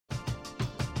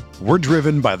We're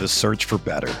driven by the search for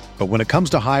better. But when it comes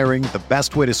to hiring, the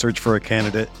best way to search for a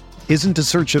candidate isn't to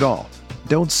search at all.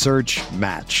 Don't search,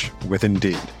 match with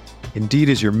Indeed. Indeed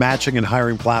is your matching and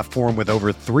hiring platform with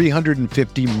over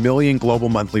 350 million global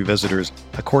monthly visitors,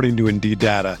 according to Indeed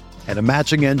data, and a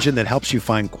matching engine that helps you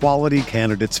find quality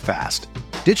candidates fast.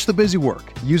 Ditch the busy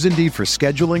work. Use Indeed for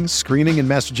scheduling, screening, and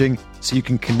messaging so you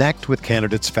can connect with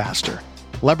candidates faster.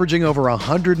 Leveraging over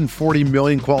 140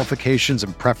 million qualifications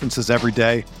and preferences every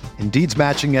day, Indeed's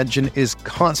matching engine is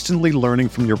constantly learning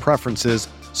from your preferences,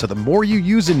 so the more you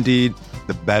use Indeed,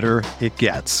 the better it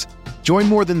gets. Join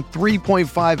more than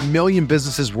 3.5 million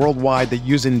businesses worldwide that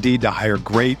use Indeed to hire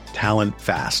great talent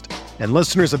fast. And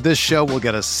listeners of this show will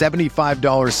get a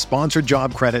 $75 sponsored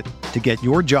job credit to get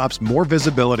your jobs more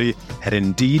visibility at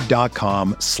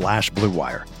Indeed.com/Blue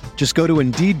Wire. Just go to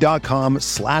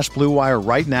Indeed.com/Blue Wire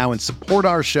right now and support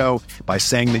our show by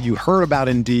saying that you heard about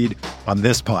Indeed on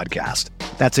this podcast.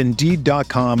 That's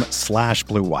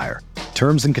Indeed.com/Blue Wire.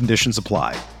 Terms and conditions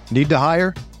apply. Need to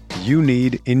hire? You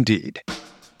need Indeed.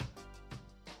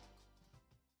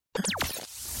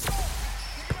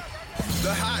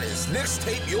 The hottest Knicks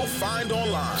tape you'll find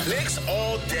online. Knicks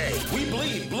all day. We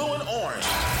bleed blue and orange.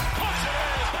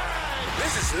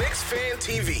 This is Knicks Fan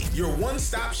TV, your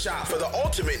one-stop shop for the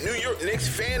ultimate New York Knicks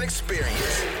fan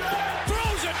experience.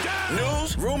 Throws it down.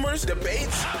 News, rumors,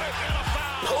 debates,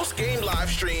 post-game live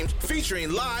streams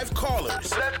featuring live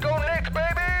callers. Let's go Knicks,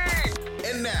 baby!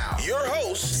 And now, your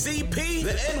host, CP,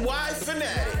 the NY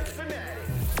Fanatic.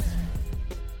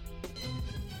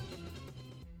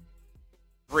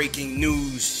 Breaking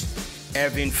news,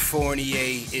 Evan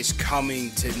Fournier is coming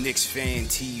to Knicks Fan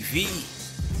TV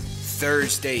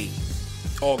Thursday,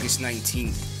 August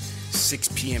 19th, 6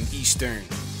 p.m. Eastern.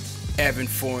 Evan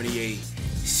Fournier,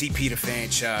 CP the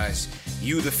franchise,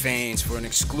 you the fans, for an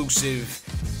exclusive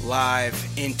live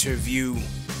interview.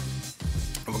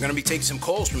 And we're going to be taking some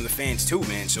calls from the fans too,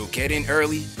 man. So get in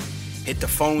early, hit the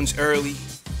phones early.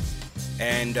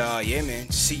 And yeah, man,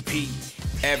 CP,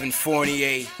 Evan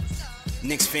Fournier,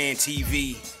 Knicks Fan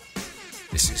TV.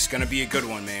 This is going to be a good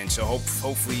one, man. So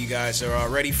hopefully you guys are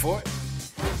ready for it.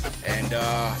 And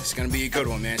it's going to be a good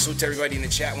one, man. So to everybody in the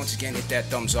chat, once again, hit that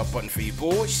thumbs up button for you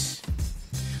boys.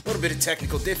 A little bit of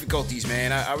technical difficulties,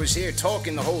 man. I was here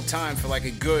talking the whole time for like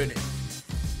a good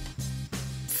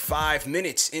 5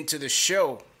 minutes into the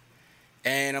show.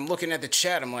 And I'm looking at the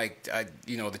chat. I'm like,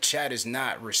 the chat is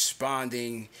not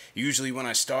responding. Usually when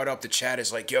I start up, the chat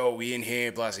is like, yo, we in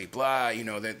here, blah, blah, blah.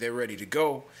 They're ready to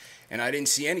go. And I didn't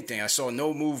see anything. I saw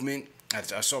no movement.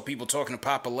 I saw people talking to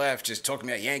Papa Left, just talking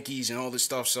about Yankees and all this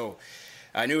stuff. So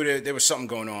I knew there was something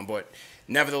going on. But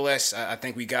nevertheless, I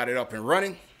think we got it up and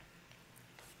running.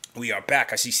 We are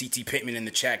back. I see CT Pittman in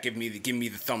the chat giving me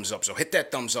the thumbs up. So hit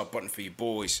that thumbs up button for you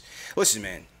boys. Listen,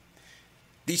 man,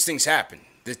 these things happen.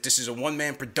 This is a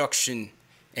one-man production,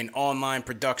 an online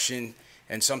production,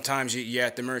 and sometimes you're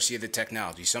at the mercy of the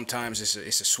technology. Sometimes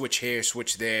it's a switch here,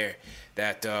 switch there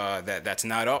that's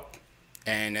not up,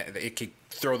 and it could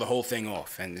throw the whole thing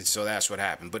off. And so that's what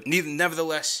happened. But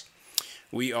nevertheless,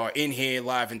 we are in here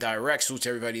live and direct. Salute to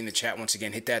everybody in the chat once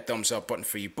again. Hit that thumbs up button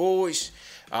for you boys.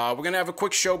 We're going to have a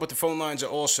quick show, but the phone lines are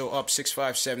also up,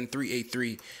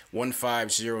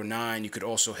 657-383-1509. You could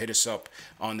also hit us up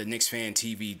on the Knicks Fan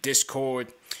TV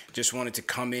Discord. Just wanted to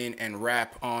come in and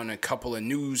wrap on a couple of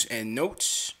news and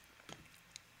notes.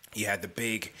 You had the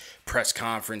big press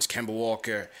conference, Kemba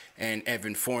Walker and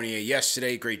Evan Fournier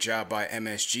yesterday. Great job by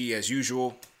MSG, as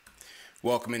usual,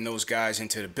 welcoming those guys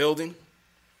into the building.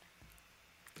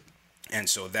 And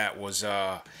so that was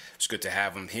it's good to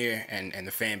have them here, and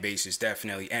the fan base is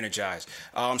definitely energized.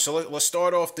 So let's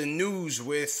start off the news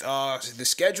with the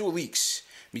schedule leaks,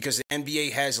 because the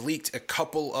NBA has leaked a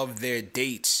couple of their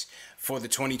dates for the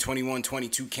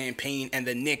 2021-22 campaign, and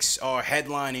the Knicks are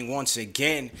headlining once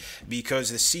again because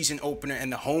the season opener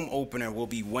and the home opener will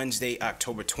be Wednesday,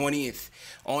 October 20th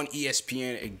on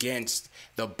ESPN against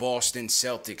the Boston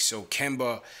Celtics. So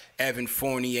Kemba, Evan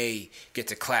Fournier get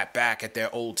to clap back at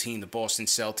their old team, the Boston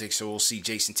Celtics. So we'll see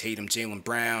Jason Tatum, Jaylen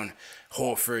Brown,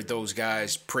 Horford, those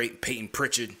guys, Peyton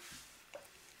Pritchard,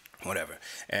 whatever.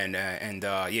 And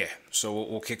yeah, so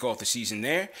we'll kick off the season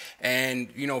there.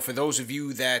 And, for those of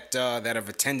you that have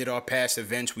attended our past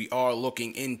events, we are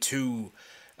looking into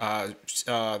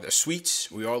the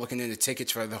suites. We are looking into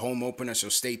tickets for the home opener, so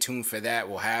stay tuned for that.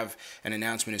 We'll have an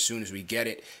announcement as soon as we get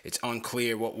it. It's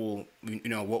unclear what we'll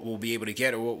be able to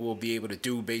get or what we'll be able to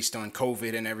do based on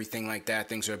COVID and everything like that.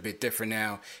 Things are a bit different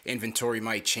now. Inventory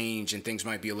might change and things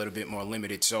might be a little bit more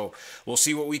limited. So we'll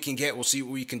see what we can get. We'll see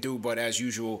what we can do. But as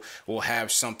usual, we'll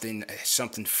have something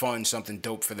fun, something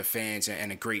dope for the fans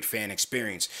and a great fan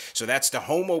experience. So that's the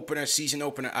home opener, season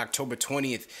opener, October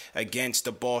 20th against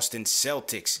the Boston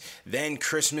Celtics. Then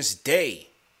Christmas Day,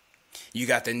 you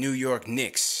got the New York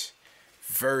Knicks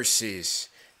versus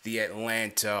the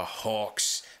Atlanta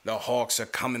Hawks. The Hawks are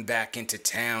coming back into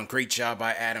town. Great job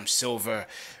by Adam Silver,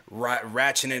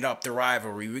 ratcheting up the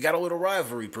rivalry. We got a little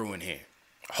rivalry brewing here.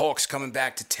 Hawks coming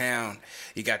back to town.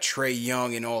 You got Trae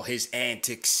Young and all his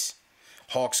antics.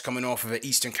 Hawks coming off of an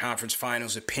Eastern Conference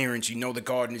Finals appearance. You know the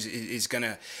Garden is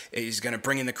gonna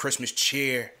bring in the Christmas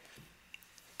cheer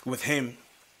with him.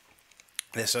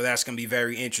 So that's going to be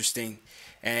very interesting,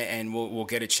 and we'll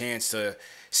get a chance to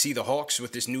see the Hawks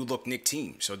with this new look Knicks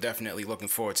team. So definitely looking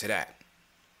forward to that.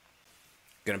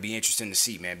 Going to be interesting to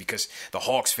see, man, because the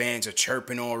Hawks fans are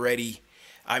chirping already.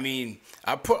 I mean,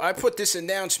 I put this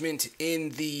announcement in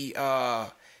the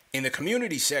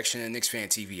community section of Knicks Fan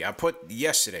TV. I put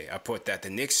that the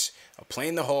Knicks are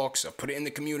playing the Hawks. I put it in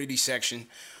the community section.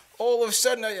 All of a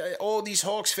sudden, all these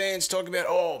Hawks fans talking about,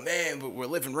 oh, man, we're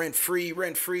living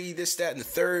rent-free, this, that, and the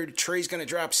third. Trae's going to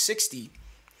drop 60.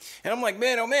 And I'm like,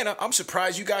 man, oh, man, I'm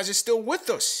surprised you guys are still with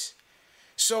us.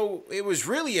 So it was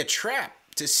really a trap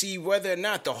to see whether or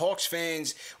not the Hawks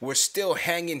fans were still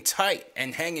hanging tight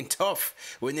and hanging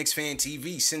tough with Knicks Fan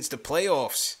TV since the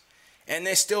playoffs. And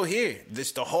they're still here.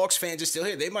 The Hawks fans are still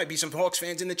here. There might be some Hawks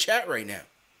fans in the chat right now.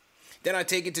 Then I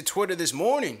take it to Twitter this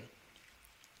morning,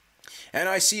 and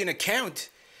I see an account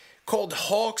called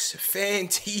Hawks Fan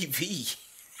TV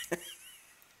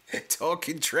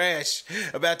talking trash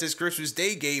about this Christmas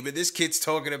Day game. And this kid's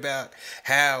talking about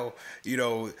how,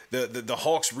 the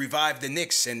Hawks revived the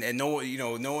Knicks and no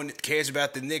one cares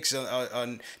about the Knicks.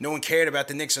 No one cared about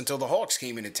the Knicks until the Hawks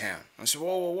came into town. I said,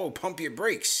 whoa, pump your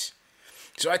brakes.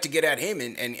 So I had to get at him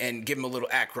and give him a little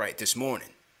act right this morning.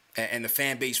 And the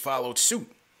fan base followed suit.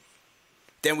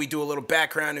 Then we do a little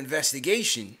background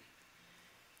investigation.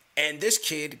 And this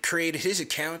kid created his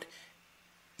account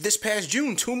this past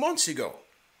June, 2 months ago.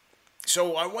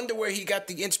 So I wonder where he got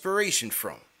the inspiration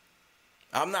from.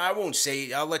 I won't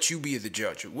say, I'll let you be the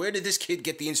judge. Where did this kid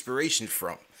get the inspiration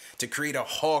from to create a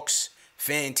Hawks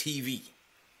Fan TV?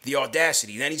 The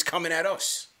audacity. Then he's coming at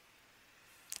us.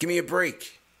 Give me a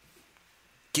break.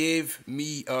 Give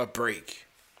me a break.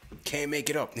 Can't make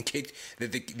it up.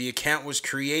 The account was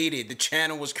created, the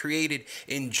channel was created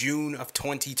in June of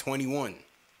 2021.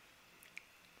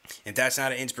 If that's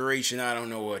not an inspiration, I don't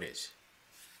know what is.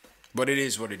 But it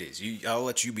is what it is. I'll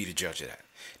let you be the judge of that.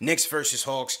 Knicks versus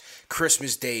Hawks,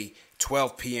 Christmas Day,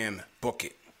 12 p.m. Book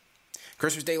it.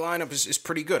 Christmas Day lineup is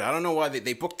pretty good. I don't know why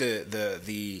they booked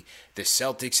the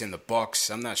Celtics and the Bucks.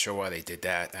 I'm not sure why they did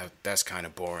that. That's kind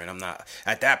of boring. I'm not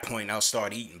at that point. I'll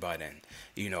start eating by then.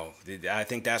 I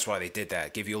think that's why they did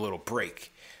that. Give you a little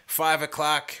break. 5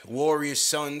 o'clock, Warriors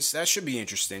Suns. That should be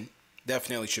interesting.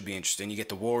 Definitely should be interesting. You get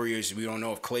the Warriors. We don't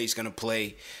know if Klay's going to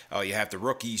play. You have the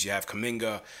rookies. You have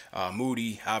Kuminga,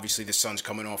 Moody. Obviously, the Suns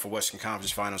coming off of Western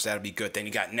Conference Finals. That'll be good. Then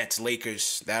you got Nets,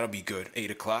 Lakers. That'll be good. 8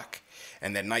 o'clock.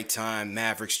 And then nighttime,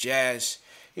 Mavericks, Jazz.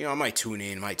 I might tune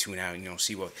in, might tune out.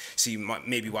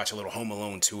 Maybe watch a little Home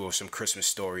Alone 2 or some Christmas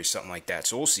Story or something like that.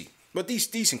 So we'll see. But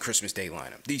decent Christmas Day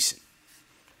lineup. Decent.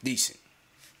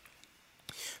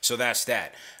 So that's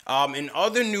that. In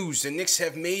other news, the Knicks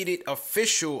have made it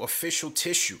official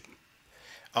tissue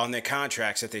on their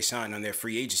contracts that they signed on their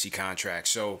free agency contracts.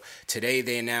 So today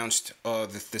they announced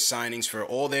the signings for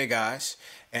all their guys.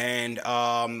 And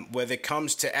when it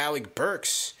comes to Alec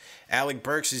Burks'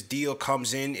 deal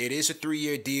comes in. It is a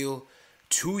 3-year deal,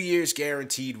 2 years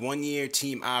guaranteed, 1 year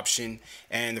team option.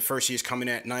 And the first year is coming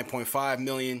at $9.5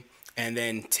 million. And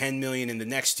then $10 million in the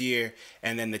next year,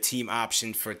 and then the team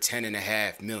option for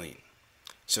 $10.5 million.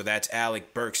 So that's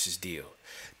Alec Burks' deal.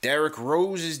 Derrick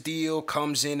Rose's deal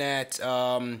comes in at,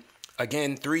 again,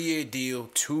 3-year deal,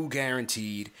 2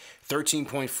 guaranteed,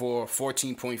 13.4,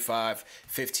 14.5,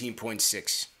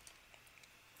 15.6.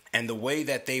 And the way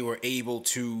that they were able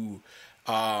to,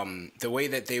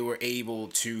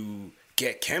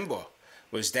 get Kemba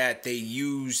was that they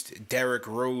used Derrick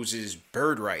Rose's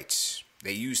bird rights.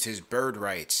 They used his bird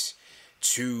rights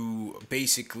to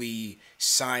basically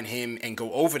sign him and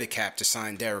go over the cap to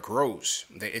sign Derrick Rose.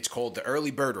 It's called the early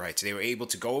bird rights. They were able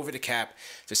to go over the cap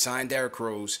to sign Derrick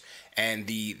Rose, and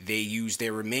they used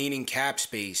their remaining cap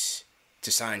space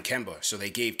to sign Kemba. So they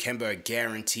gave Kemba a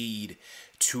guaranteed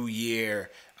 2-year,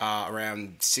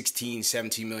 around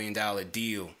 $16-17 million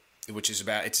deal, which is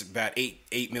about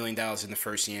 $8 million in the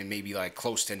first year and maybe like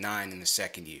close to $9 million in the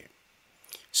second year.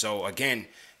 So again,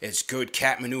 it's good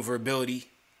cap maneuverability,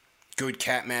 good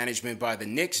cap management by the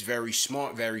Knicks, very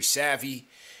smart, very savvy,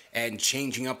 and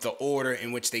changing up the order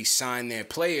in which they sign their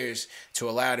players to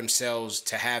allow themselves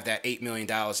to have that $8 million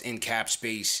in cap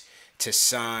space to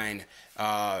sign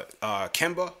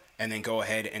Kemba, and then go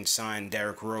ahead and sign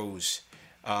Derrick Rose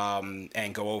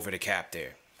and go over the cap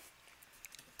there.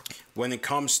 When it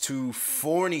comes to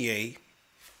Fournier,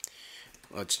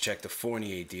 let's check the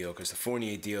Fournier deal, because the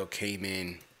Fournier deal came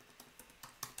in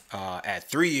at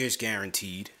 3 years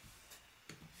guaranteed.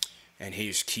 And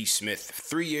here's Keith Smith,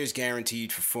 3 years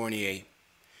guaranteed for Fournier,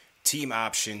 team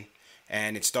option,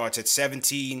 and it starts at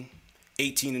 17,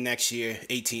 18 the next year,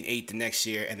 18-8 the next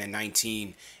year, and then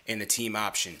 19 in the team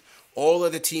option. All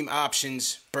of the team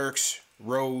options, Burks,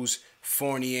 Rose,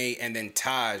 Fournier, and then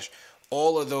Taj,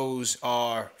 all of those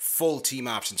are full team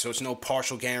options. So it's no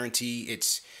partial guarantee.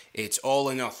 It's all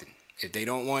or nothing. If they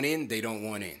don't want in, they don't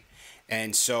want in.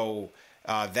 And so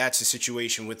that's the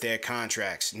situation with their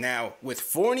contracts. Now, with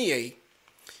Fournier,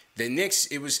 the Knicks,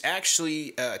 it was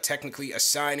actually technically a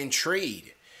sign and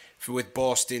trade with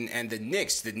Boston and the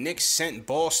Knicks. The Knicks sent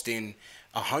Boston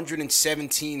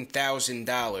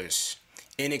 $117,000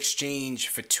 in exchange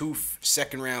for 2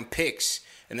 second-round picks,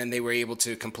 and then they were able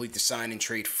to complete the sign and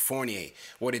trade for Fournier.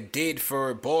 What it did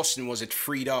for Boston was it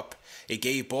freed up. It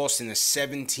gave Boston a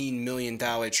 $17 million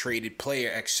traded player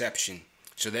exception.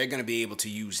 So they're going to be able to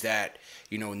use that,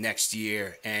 next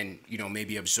year and,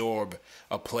 maybe absorb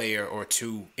a player or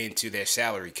two into their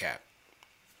salary cap.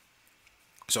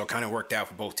 So it kind of worked out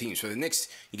for both teams. For the Knicks,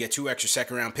 you get 2 extra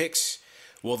second-round picks.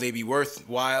 Will they be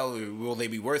worthwhile? Or will they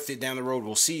be worth it down the road?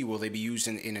 We'll see. Will they be used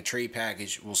in a trade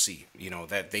package? We'll see.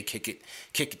 That they kick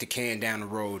the can down the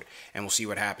road, and we'll see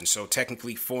what happens. So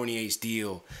technically, Fournier's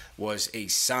deal was a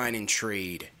sign and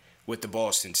trade with the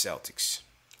Boston Celtics.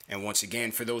 And once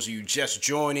again, for those of you just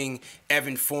joining,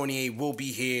 Evan Fournier will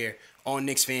be here on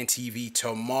Knicks Fan TV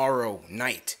tomorrow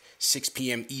night, 6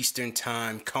 p.m. Eastern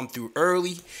Time. Come through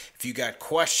early. If you got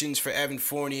questions for Evan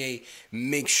Fournier,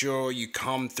 make sure you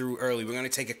come through early. We're going to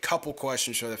take a couple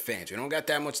questions from the fans. We don't got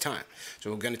that much time,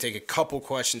 so we're going to take a couple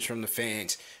questions from the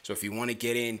fans. So if you want to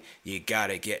get in, you got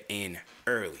to get in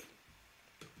early.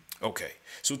 Okay,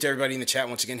 so to everybody in the chat,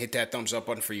 once again, hit that thumbs up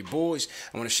button for you boys.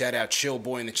 I want to shout out Chill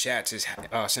Boy in the chat. Says,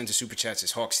 sends a super chat.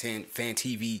 Says, Hawks Fan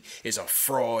TV is a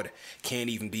fraud. Can't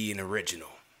even be an original.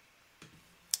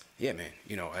 Yeah, man.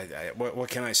 What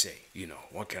can I say?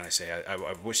 What can I say?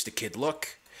 I wish the kid luck,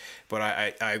 but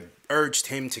I urged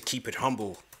him to keep it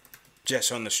humble,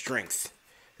 just on the strength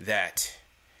that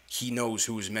he knows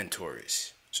who his mentor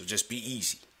is. So just be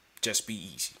easy. Just be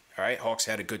easy. All right, Hawks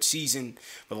had a good season,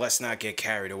 but let's not get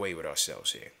carried away with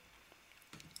ourselves here.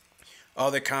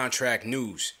 Other contract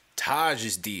news,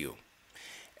 Taj's deal.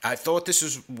 I thought this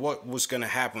was what was going to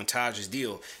happen with Taj's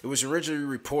deal. It was originally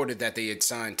reported that they had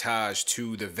signed Taj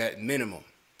to the vet minimum.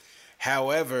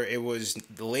 However, it was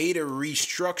later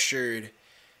restructured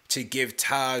to give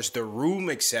Taj the room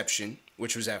exception,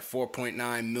 which was at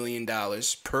 $4.9 million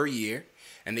per year,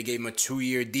 and they gave him a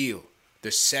 2-year deal,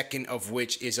 the second of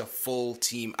which is a full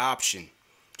team option.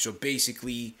 So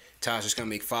basically, Taj is going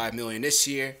to make $5 million this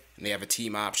year, and they have a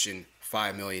team option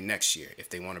 $5 million next year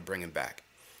if they want to bring him back.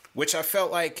 Which I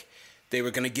felt like they were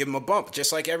going to give him a bump,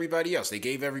 just like everybody else. They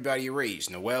gave everybody a raise.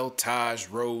 Noel, Taj,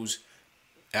 Rose,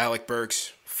 Alec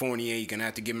Burks, Fournier. You're going to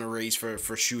have to give him a raise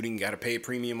for shooting. You got to pay a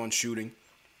premium on shooting.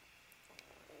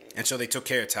 And so they took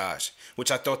care of Taj,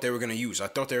 which I thought they were going to use. I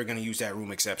thought they were going to use that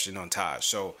room exception on Taj.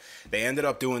 So they ended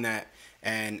up doing that.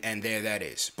 And there that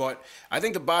is. But I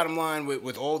think the bottom line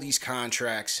with all these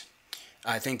contracts,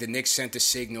 I think the Knicks sent the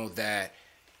signal that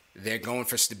they're going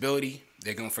for stability.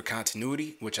 They're going for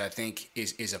continuity, which I think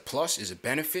is a plus, is a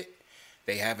benefit.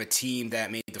 They have a team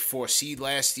that made the 4th seed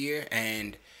last year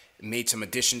and made some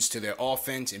additions to their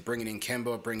offense and bringing in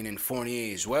Kemba, bringing in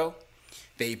Fournier as well.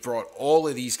 They brought all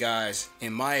of these guys,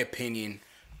 in my opinion,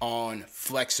 on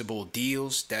flexible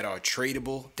deals that are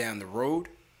tradable down the road.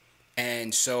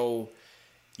 And so,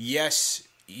 yes,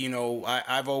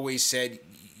 I've always said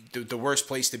the worst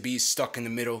place to be is stuck in the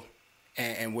middle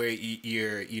and where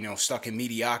you're, stuck in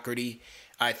mediocrity.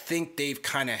 I think they've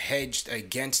kind of hedged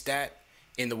against that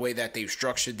in the way that they've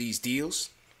structured these deals.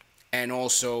 And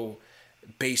also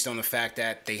based on the fact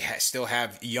that they still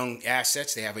have young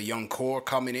assets. They have a young core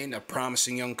coming in, a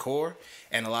promising young core,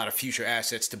 and a lot of future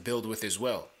assets to build with as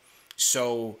well.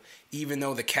 So even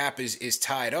though the cap is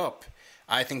tied up,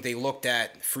 I think they looked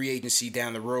at free agency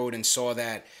down the road and saw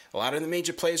that a lot of the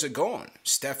major players are gone.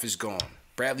 Steph is gone.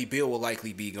 Bradley Beal will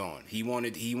likely be gone. He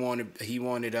wanted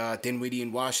Dinwiddie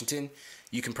in Washington.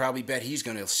 You can probably bet he's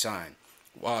going to sign.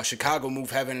 Chicago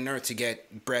moved heaven and earth to get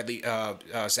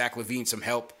Zach LaVine some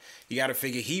help. You got to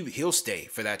figure he'll stay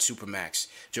for that Supermax.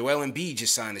 Joel Embiid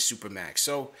just signed the Supermax.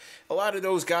 So a lot of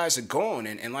those guys are gone.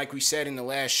 And like we said in the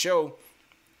last show,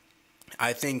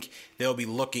 I think they'll be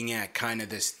looking at kind of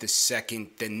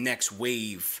the next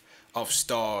wave of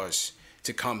stars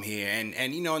to come here.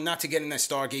 And you know, not to get in that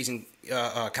stargazing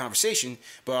conversation,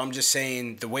 but I'm just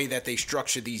saying the way that they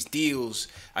structure these deals,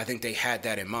 I think they had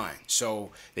that in mind.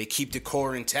 So they keep the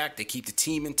core intact. They keep the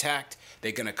team intact.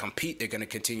 They're going to compete. They're going to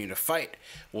continue to fight.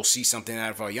 We'll see something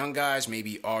out of our young guys.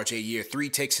 Maybe RJ year 3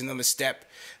 takes another step.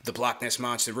 The Block Nest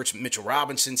Monster, Mitchell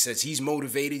Robinson, says he's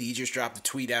motivated. He just dropped a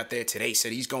tweet out there today,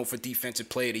 said he's going for Defensive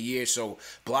Player of the Year. So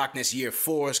Block Nest year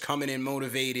 4 is coming in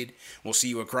motivated. We'll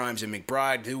see what Grimes and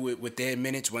McBride do with their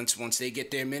minutes once they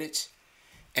get their minutes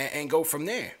and go from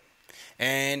there.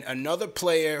 And another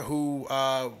player who,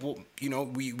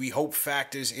 we hope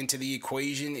factors into the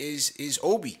equation is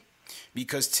Obi.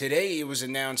 Because today it was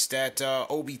announced that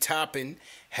Obi Toppin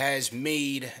has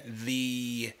made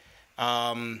the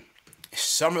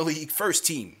Summer League first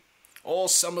team. All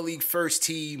Summer League first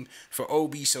team for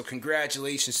Obi. So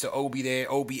congratulations to Obi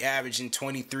there. Obi averaging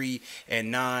 23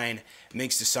 and 9.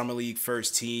 Makes the Summer League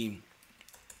first team.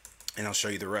 And I'll show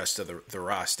you the rest of the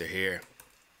roster here.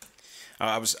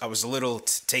 I was a little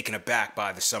taken aback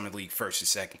by the Summer League first and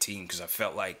second team because I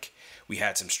felt like we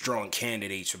had some strong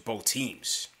candidates for both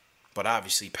teams. But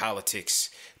obviously politics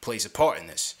plays a part in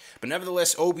this. But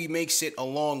nevertheless, Obi makes it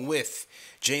along with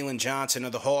Jalen Johnson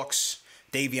of the Hawks,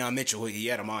 Davion Mitchell, he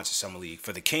had a monster Summer League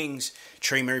for the Kings,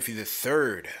 Trey Murphy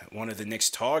III, one of the Knicks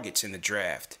targets in the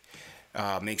draft,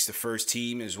 makes the first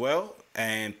team as well,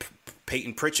 and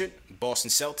Peyton Pritchard,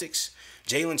 Boston Celtics,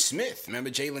 Jalen Smith, remember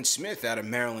Jalen Smith out of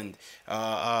Maryland,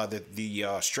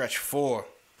 the stretch 4,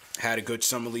 had a good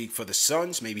Summer League for the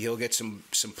Suns. Maybe he'll get some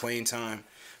playing time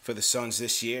for the Suns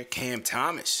this year. Cam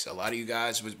Thomas. A lot of you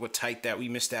guys were tight that we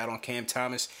missed out on Cam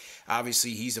Thomas.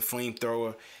 Obviously, he's a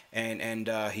flamethrower, and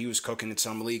he was cooking in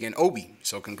Summer League. And Obi.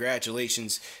 So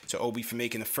congratulations to Obi for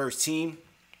making the first team.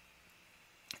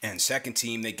 And second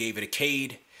team, they gave it a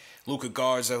Cade. Luka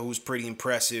Garza, who's pretty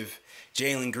impressive.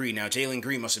 Jalen Green. Now, Jalen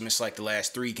Green must have missed like the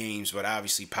last 3 games, but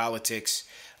obviously politics.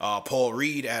 Paul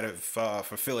Reed out of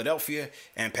for Philadelphia.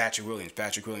 And Patrick Williams.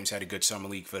 Patrick Williams had a good Summer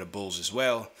League for the Bulls as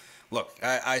well. Look,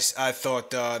 I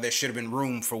thought there should have been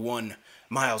room for one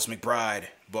Miles McBride,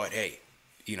 but hey,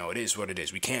 you know, it is what it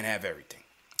is. We can't have everything.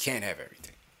 Can't have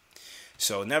everything.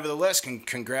 So nevertheless,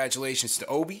 congratulations to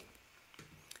Obi.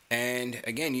 And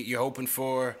again, you're hoping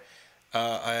for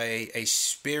a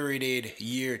spirited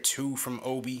year 2 from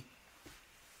Obi.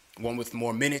 One with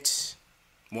more minutes,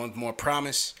 one with more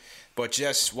promise. But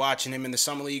just watching him in the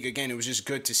Summer League, again, it was just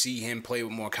good to see him play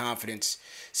with more confidence.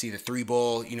 See the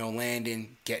 3-ball,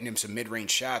 landing, getting him some mid-range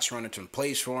shots, running some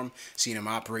plays for him. Seeing him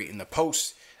operate in the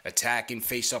post, attacking,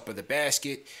 face up of the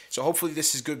basket. So hopefully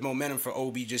this is good momentum for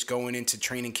Obi just going into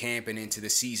training camp and into the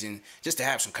season just to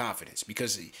have some confidence.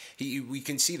 Because we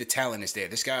can see the talent is there.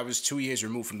 This guy was 2 years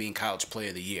removed from being College Player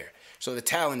of the Year. So the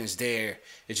talent is there.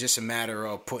 It's just a matter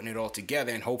of putting it all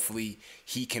together, and hopefully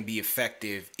he can be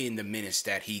effective in the minutes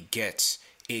that he gets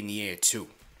in year 2.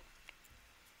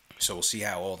 So we'll see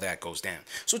how all that goes down.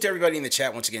 So to everybody in the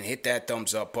chat, once again, hit that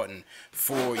thumbs up button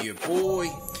for your boy.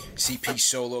 CP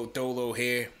Solo Dolo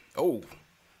here. Oh,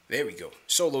 there we go.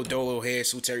 Solo Dolo here.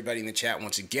 Salute to everybody in the chat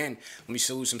once again. Let me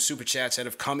salute some super chats that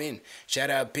have come in. Shout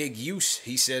out Big Use.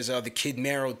 He says, the Kid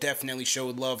Mero definitely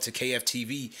showed love to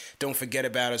KFTV. Don't forget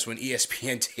about us when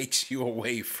ESPN takes you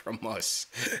away from us.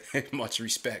 Much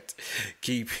respect.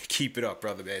 Keep it up,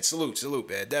 brother, man. Salute,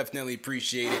 man. Definitely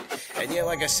appreciate it. And yeah,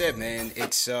 like I said, man,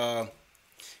 it's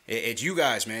you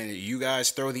guys, man. You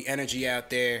guys throw the energy out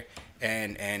there.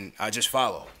 And I just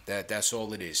follow. That's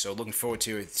all it is. So looking forward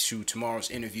to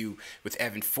tomorrow's interview with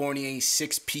Evan Fournier,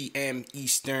 6 p.m.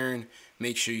 Eastern.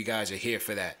 Make sure you guys are here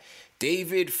for that.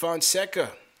 David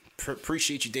Fonseca.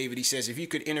 Appreciate you, David. He says, if you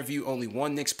could interview only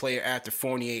one Knicks player after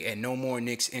Fournier and no more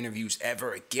Knicks interviews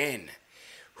ever again,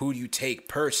 who do you take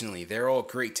personally? They're all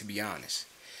great, to be honest.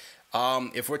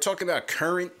 If we're talking about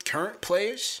current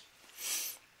players,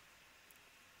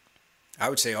 I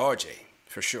would say RJ,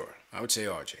 for sure. I would say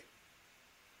RJ.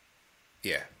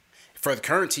 Yeah. For the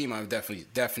current team, I would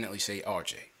definitely say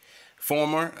RJ.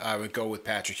 Former, I would go with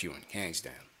Patrick Ewing, hands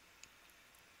down.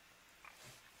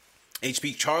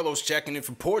 HB Carlos checking in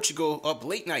from Portugal, up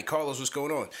late night. Carlos, what's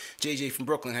going on? JJ from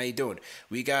Brooklyn, how you doing?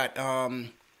 We got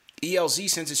ELZ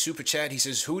sends a super chat. He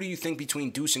says, who do you think between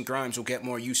Deuce and Grimes will get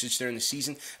more usage during the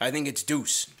season? I think it's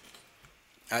Deuce.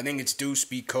 I think it's Deuce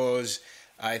because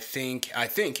I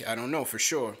don't know for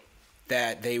sure,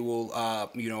 that they will,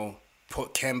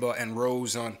 put Kemba and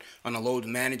Rose on a load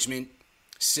management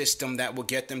system that will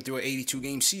get them through an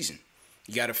 82-game season.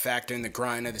 You got to factor in the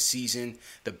grind of the season,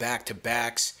 the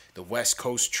back-to-backs, the West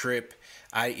Coast trip.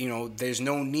 There's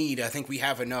no need. I think we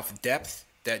have enough depth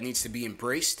that needs to be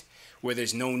embraced, where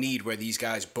there's no need where these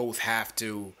guys both have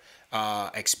to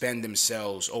expend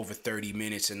themselves over 30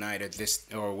 minutes a night at this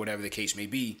or whatever the case may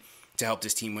be to help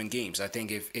this team win games. I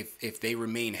think if they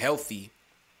remain healthy,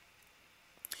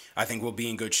 I think we'll be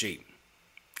in good shape.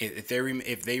 If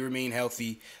they remain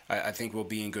healthy, I think we'll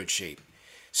be in good shape.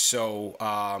 So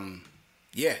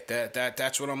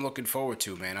that's what I'm looking forward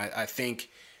to, man. I think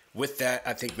with that,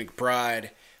 I think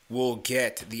McBride will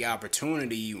get the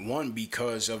opportunity, one,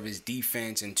 because of his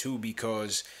defense, and two,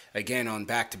 because, again, on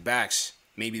back-to-backs,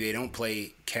 maybe they don't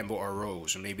play Kemba or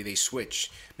Rose, or maybe they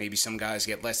switch. Maybe some guys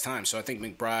get less time. So I think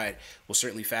McBride will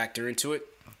certainly factor into it.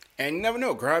 And you never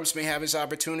know, Grimes may have his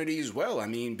opportunity as well. I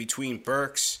mean, between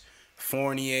Burks,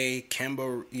 Fournier,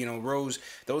 Kemba, Rose,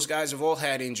 those guys have all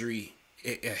had injury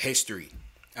history.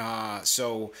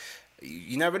 So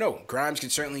you never know. Grimes can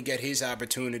certainly get his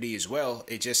opportunity as well.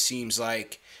 It just seems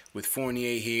like with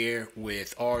Fournier here,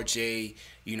 with RJ,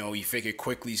 you figure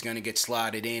Quickly's going to get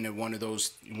slotted in at one of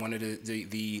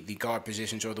the guard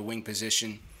positions or the wing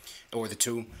position or the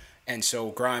two. And so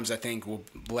Grimes, I think, will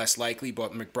less likely,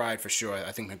 but McBride for sure.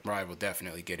 I think McBride will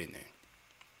definitely get in there.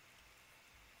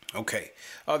 Okay,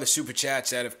 other super chats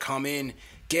that have come in.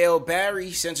 Gail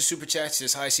Barry sends a super chat,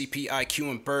 says, hi CP,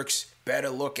 IQ, and Burks, better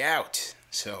look out.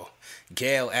 So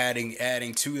Gail adding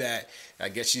to that, I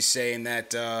guess she's saying that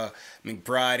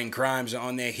McBride and Grimes are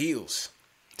on their heels.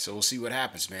 So we'll see what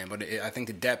happens, man. But I think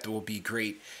the depth will be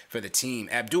great for the team.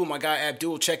 Abdul, my guy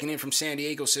Abdul, checking in from San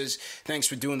Diego, says, thanks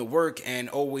for doing the work and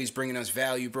always bringing us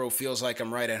value, bro. Feels like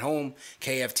I'm right at home.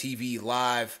 KFTV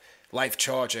live. Life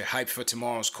Charger, hyped for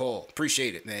tomorrow's call.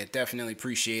 Appreciate it, man. Definitely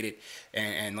appreciate it.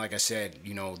 And like I said,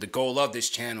 the goal of this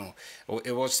channel,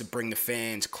 it was to bring the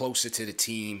fans closer to the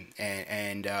team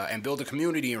and build a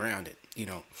community around it.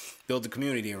 Build the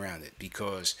community around it,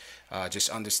 because just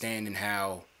understanding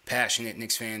how passionate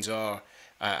Knicks fans are,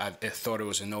 I thought it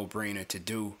was a no-brainer to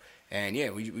do. And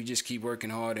yeah, we just keep working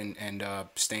hard and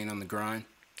staying on the grind.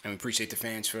 And we appreciate the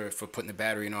fans for putting the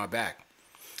battery in our back.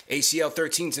 ACL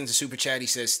 13 sends a super chat. He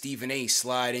says, Stephen A,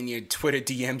 slide in your Twitter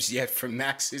DMs yet for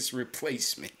Max's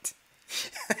replacement.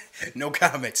 No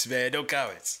comments, man. No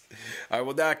comments. I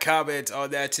will not comment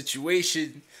on that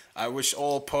situation. I wish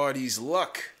all parties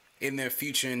luck in their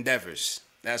future endeavors.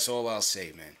 That's all I'll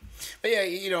say, man. But yeah,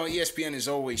 ESPN is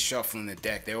always shuffling the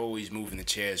deck. They're always moving the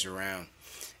chairs around.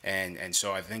 And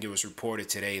so I think it was reported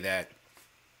today that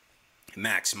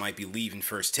Max might be leaving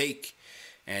First Take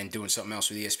and doing something else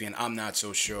with ESPN. I'm not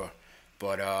so sure.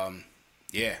 But,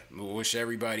 yeah, we wish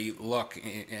everybody luck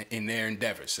in their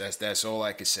endeavors. That's all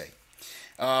I could say.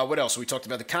 What else? We talked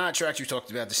about the contracts. We talked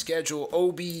about the schedule.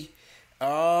 Obi.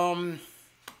 What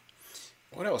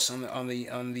else on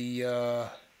the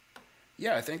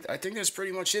yeah, I think that's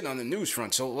pretty much it on the news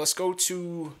front. So let's go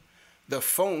to the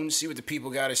phone, see what the people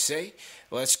got to say.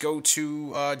 Let's go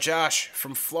to Josh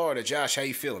from Florida. Josh, how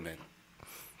you feeling, man?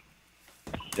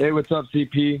 Hey, what's up,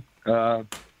 CP?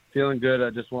 Feeling good. I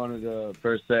just wanted to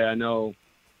first say, I know,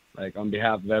 on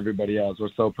behalf of everybody else, we're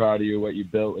so proud of you, what you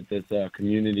built with this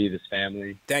community, this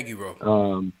family. Thank you,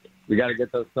 bro. We got to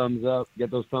get those thumbs up. Get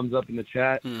those thumbs up in the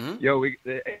chat. Mm-hmm. Yo,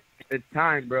 it's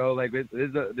time, bro. This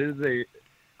is a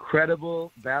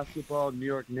credible basketball New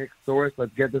York Knicks source.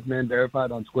 Let's get this man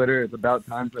verified on Twitter. It's about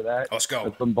time for that. Let's go.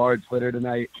 Let's bombard Twitter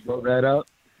tonight. Go that up.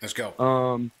 Let's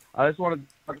go. I just want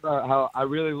to talk about how I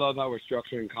really love how we're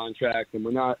structuring contracts, and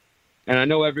we're not. And I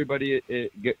know everybody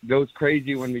goes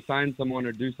crazy when we sign someone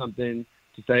or do something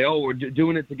to say, "Oh, we're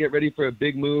doing it to get ready for a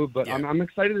big move." But yeah. I'm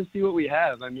excited to see what we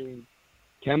have. I mean,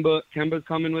 Kemba's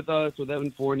coming with us with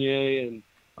Evan Fournier, and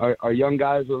our young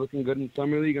guys are looking good in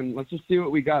summer league. And let's just see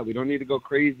what we got. We don't need to go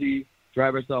crazy,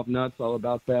 drive ourselves nuts. All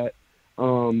about that.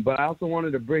 But I also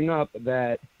wanted to bring up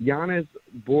that Giannis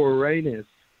Bouraitis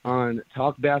on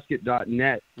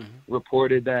TalkBasket.net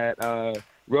reported that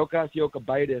Rokas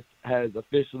Jokubaitis has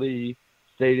officially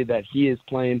stated that he is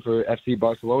playing for FC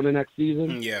Barcelona next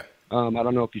season. Yeah. I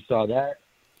don't know if you saw that.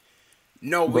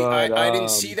 No, I didn't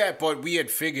see that, but we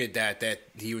had figured that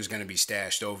he was going to be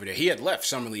stashed over there. He had left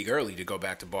Summer League early to go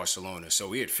back to Barcelona, so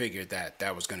we had figured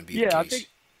that was going to be the case.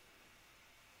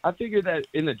 I figured that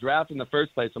in the draft in the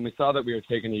first place, when we saw that we were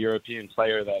taking a European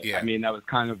player, that was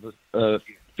kind of a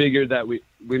figured that we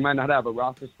might not have a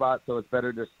roster spot, so it's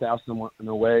better to stash someone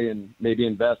away and maybe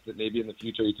invest that maybe in the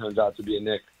future he turns out to be a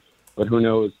Knick, but who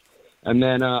knows. And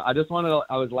then I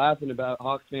was laughing about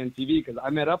Hawks Fan TV because I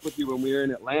met up with you when we were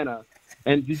in Atlanta.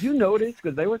 And did you notice,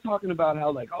 because they were talking about how,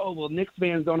 like, oh, well, Knicks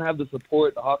fans don't have the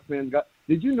support the Hawks fans got.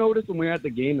 Did you notice when we were at the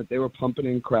game that they were pumping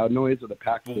in crowd noise with a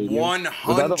packed stadium?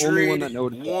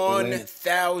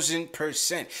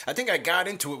 1,000%. I think I got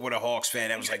into it with a Hawks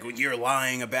fan. I was like, well, you're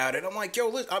lying about it. I'm like, yo,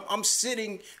 listen, I'm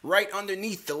sitting right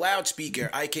underneath the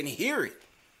loudspeaker. I can hear it.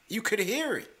 You could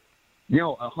hear it.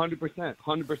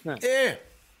 100%. Yeah.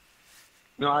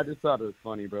 No, I just thought it was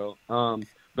funny, bro.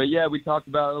 But, yeah, we talked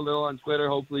about it a little on Twitter.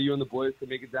 Hopefully you and the boys can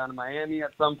make it down to Miami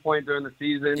at some point during the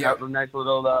season. Yep. Have a nice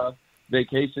little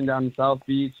vacation down in South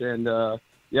Beach. And,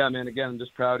 yeah, man, again, I'm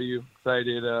just proud of you.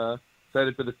 Excited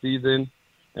for the season.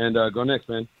 And go Knicks,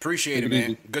 man. Appreciate it,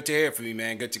 man. Good to hear from you,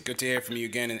 man. Good to hear from you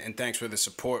again. And thanks for the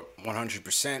support,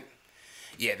 100%.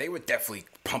 Yeah, they were definitely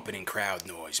pumping in crowd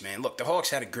noise, man. Look, the Hawks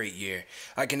had a great year.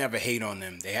 I can never hate on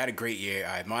them. They had a great year.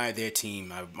 I admire their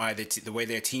team. I admire the way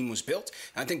their team was built.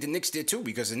 I think the Knicks did too,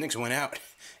 because the Knicks went out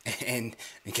and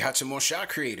got some more shot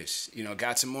creators,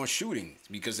 got some more shooting,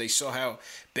 because they saw how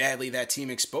badly that team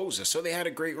exposed us. So they had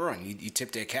a great run. You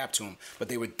tip their cap to them, but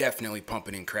they were definitely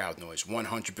pumping in crowd noise,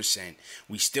 100%.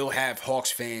 We still have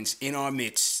Hawks fans in our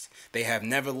midst. They have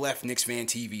never left Knicks Fan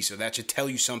TV, so that should tell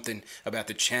you something about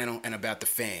the channel and about the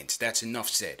fans. That's enough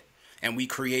said. And we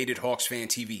created Hawks Fan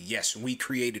TV. Yes, we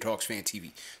created Hawks Fan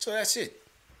TV. So that's it.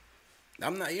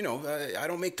 I'm not, I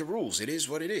don't make the rules. It is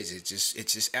what it is. It's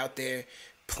just out there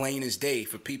plain as day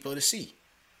for people to see.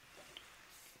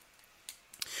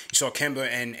 You saw Kemba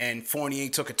and Fournier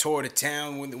took a tour of the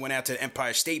town, went out to the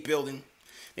Empire State Building.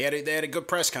 They had a good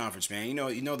press conference, man.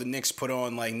 You know the Knicks put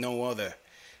on like no other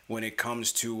when it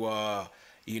comes to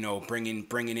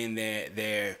bringing in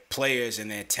their players and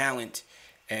their talent.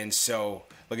 And so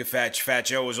look at Fat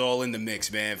Joe was all in the mix,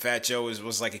 man. Fat Joe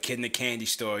was like a kid in a candy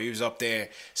store. He was up there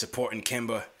supporting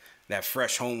Kemba, that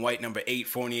fresh home white number 8.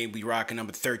 Fournier be rocking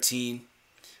number 13.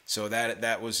 So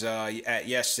that was at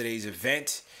yesterday's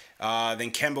event.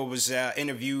 Then Kemba was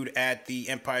interviewed at the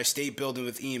Empire State Building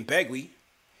with Ian Begley.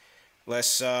 We'll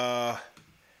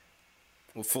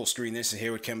full screen this and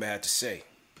hear what Kemba had to say.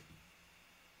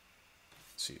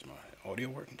 See, is my audio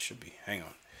working? Should be. Hang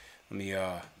on. Let me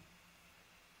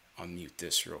unmute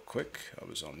this real quick. I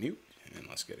was on mute, and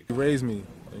let's get it going. You raised me,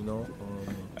 All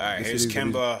right, here's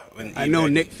Kemba. I know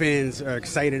Knicks fans are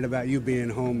excited about you being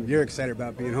home. You're excited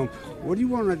about being home. What do you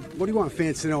want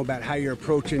fans to know about how you're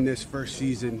approaching this first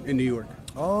season in New York?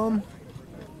 I'm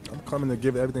coming to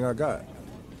give everything I got.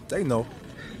 They know.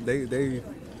 The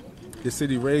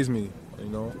city raised me,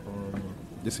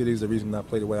 This city is the reason I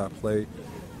play the way I play.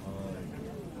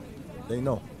 They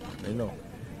know.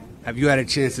 Have you had a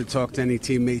chance to talk to any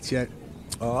teammates yet?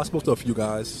 I spoke to a few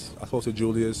guys. I spoke to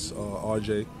Julius,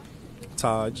 RJ,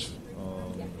 Taj.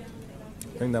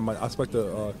 I spoke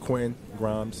to Quinn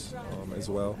Grimes as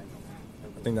well.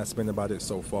 I think that's been about it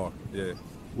so far. Yeah.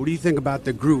 What do you think about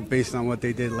the group based on what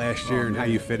they did last year and how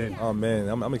you fit in? Oh man,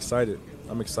 I'm excited.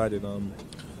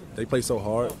 They play so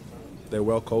hard. They're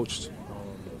well coached.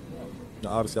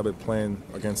 Obviously, I've been playing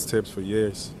against Tibbs for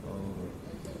years.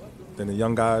 Then the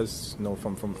young guys,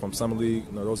 from Summer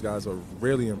League, those guys are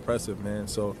really impressive, man.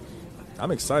 So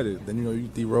I'm excited. Then, you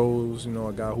D Rose,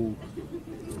 a guy who,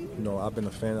 I've been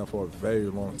a fan of for a very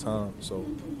long time. So,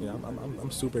 yeah,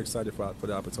 I'm super excited for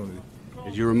the opportunity.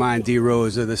 Did you remind D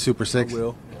Rose of the Super Six?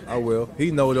 I will.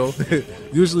 He know though.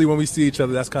 Usually when we see each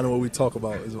other, that's kind of what we talk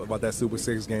about, is about that Super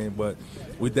Six game. But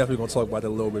we definitely gonna talk about it a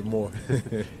little bit more.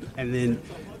 And then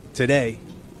today,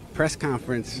 press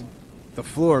conference. The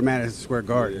floor of Madison Square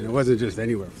Garden. It wasn't just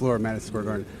anywhere. Floor of Madison Square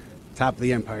Garden. Top of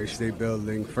the Empire State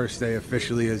Building. First day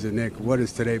officially as a Knick. What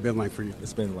has today been like for you?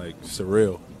 It's been like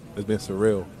surreal. It's been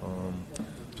surreal.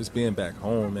 Just being back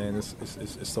home, man. It's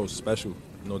so special.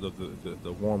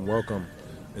 The warm welcome.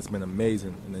 It's been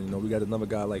amazing. And then we got another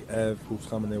guy like Ev who's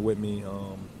coming there with me.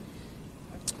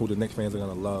 Who the Knicks fans are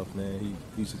gonna love, man.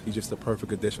 He's just a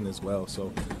perfect addition as well.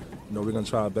 So, we're gonna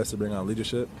try our best to bring our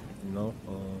leadership.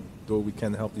 Do what we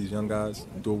can to help these young guys,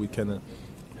 do what we can to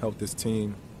help this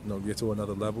team, get to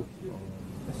another level.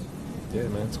 Yeah,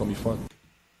 man, it's gonna be fun.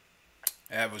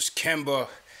 That was Kemba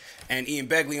and Ian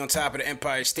Begley on top of the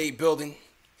Empire State Building.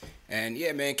 And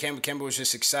yeah, man, Kemba was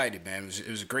just excited, man. It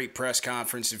was a great press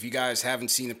conference. If you guys haven't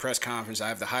seen the press conference, I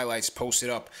have the highlights posted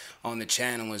up on the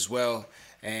channel as well.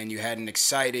 And you had an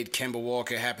excited Kemba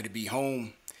Walker, happy to be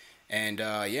home. And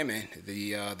yeah, man,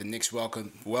 the Knicks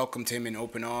welcomed him in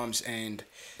open arms. And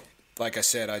like I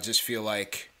said, I just feel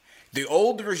like the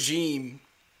old regime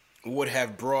would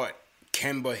have brought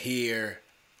Kemba here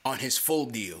on his full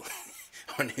deal,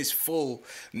 on his full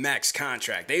max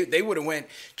contract. They would have went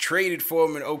traded for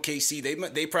him in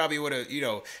OKC. They probably would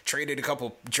have, traded a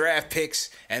couple draft picks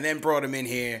and then brought him in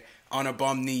here on a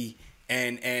bum knee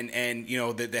and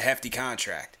the hefty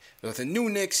contract. With the new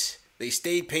Knicks, they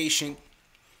stayed patient.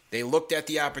 They looked at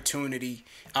the opportunity.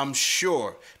 I'm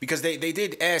sure, because they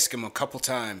did ask him a couple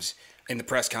times in the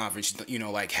press conference,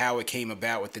 like how it came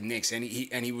about with the Knicks, and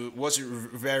he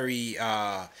wasn't very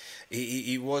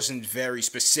he wasn't very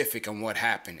specific on what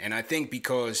happened, and I think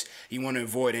because he wanted to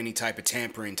avoid any type of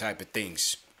tampering type of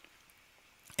things.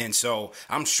 And so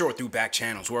I'm sure through back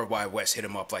channels, Worldwide West hit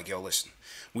him up like, yo, listen,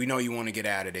 we know you want to get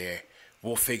out of there.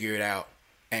 We'll figure it out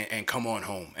and come on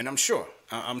home. And I'm sure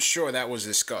that was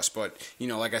discussed. But,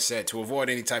 like I said, to avoid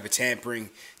any type of tampering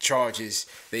charges,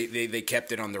 they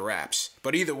kept it on the wraps.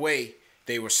 But either way,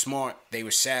 they were smart. They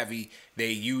were savvy.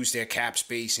 They used their cap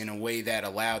space in a way that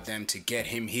allowed them to get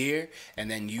him here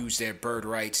and then use their bird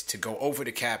rights to go over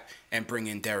the cap and bring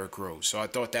in Derrick Rose. So I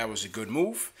thought that was a good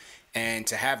move. And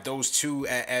to have those two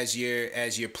as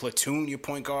your platoon, your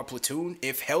point guard platoon,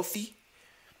 if healthy,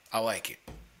 I like it.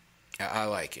 I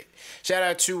like it. Shout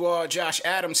out to Josh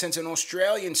Adams, sent an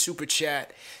Australian super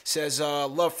chat. Says,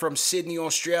 love from Sydney,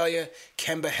 Australia.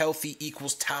 Kemba healthy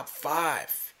equals top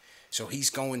 5. So he's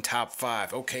going top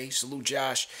 5. Okay, salute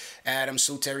Josh Adams.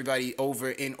 Salute to everybody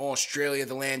over in Australia,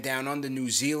 the land down under, New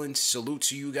Zealand. Salute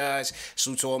to you guys.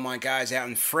 Salute to all my guys out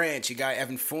in France. Your guy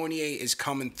Evan Fournier is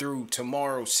coming through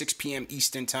tomorrow, 6 p.m.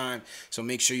 Eastern time. So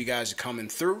make sure you guys are coming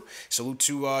through. Salute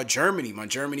to Germany, my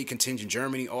Germany contingent.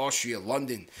 Germany, Austria,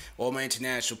 London. All my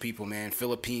international people, man.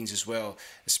 Philippines as well.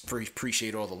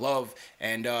 Appreciate all the love.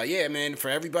 And yeah, man, for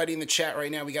everybody in the chat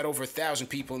right now, we got over 1,000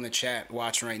 people in the chat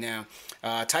watching right now.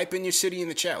 Type in your city in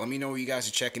the chat. Let me know where you guys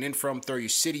are checking in from. Throw your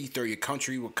city, throw your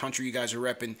country, what country you guys are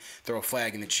repping. Throw a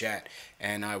flag in the chat,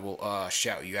 and I will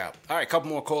shout you out. All right, a couple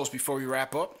more calls before we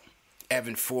wrap up.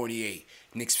 Evan Fournier,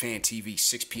 Knicks Fan TV,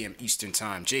 6 p.m. Eastern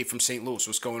Time. Jay from St. Louis,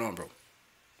 what's going on, bro?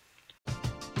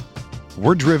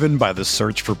 We're driven by the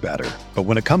search for better. But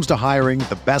when it comes to hiring,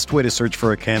 the best way to search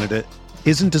for a candidate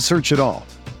isn't to search at all.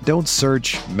 Don't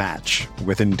search, match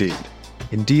with Indeed.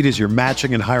 Indeed is your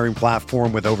matching and hiring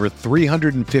platform with over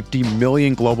 350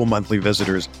 million global monthly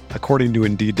visitors, according to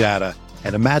Indeed data,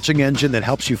 and a matching engine that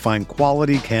helps you find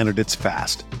quality candidates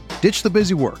fast. Ditch the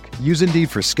busy work. Use Indeed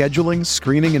for scheduling,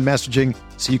 screening, and messaging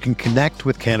so you can connect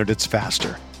with candidates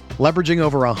faster. Leveraging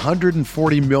over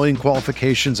 140 million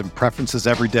qualifications and preferences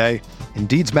every day,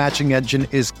 Indeed's matching engine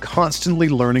is constantly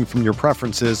learning from your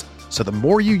preferences, so the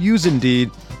more you use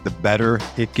Indeed, the better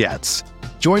it gets.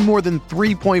 Join more than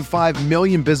 3.5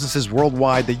 million businesses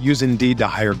worldwide that use Indeed to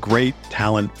hire great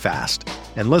talent fast.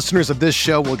 And listeners of this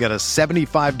show will get a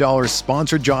 $75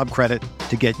 sponsored job credit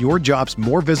to get your jobs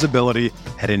more visibility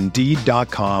at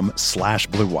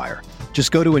Indeed.com/Blue Wire.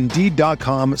 Just go to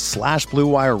Indeed.com/Blue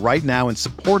Wire right now and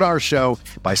support our show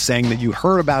by saying that you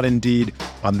heard about Indeed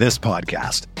on this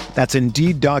podcast. That's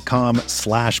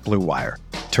Indeed.com/Blue Wire.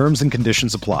 Terms and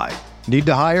conditions apply. Need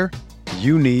to hire?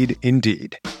 You need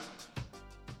Indeed.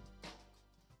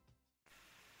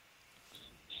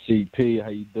 CP, how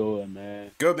you doing,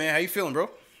 man? Good, man. How you feeling, bro?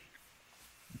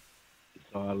 It's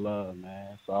all love, man.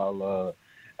 It's all love.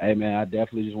 Hey, man, I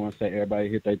definitely just want to say everybody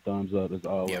hit their thumbs up as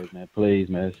always, man. Please,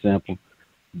 man. It's simple.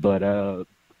 But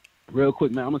real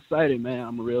quick, man, I'm excited, man.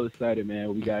 I'm real excited,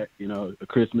 man. We got, a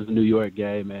Christmas New York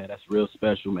game, man. That's real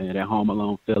special, man. That Home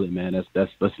Alone feeling, man.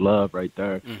 That's love right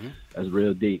there. Mm-hmm. That's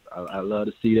real deep. I love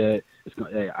to see that.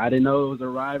 Hey, I didn't know it was a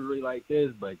rivalry like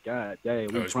this, but God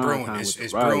dang, it's brewing.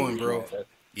 It's brewing, bro.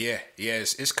 Yeah,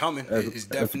 it's coming. It's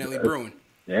definitely brewing.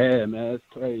 Yeah, man, it's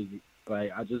crazy.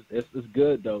 Like it's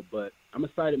good though. But I'm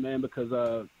excited, man, because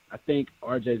I think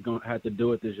RJ's gonna have to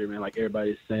do it this year, man. Like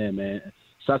everybody's saying, man.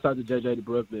 Shouts out to JJ to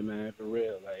Brooklyn, man, for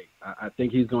real. Like I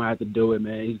think he's gonna have to do it,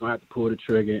 man. He's gonna have to pull the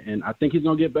trigger, and I think he's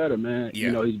gonna get better, man.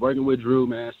 Yeah. He's working with Drew,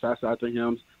 man. Shouts out to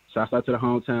him. Shouts out to the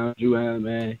hometown Drew Allen,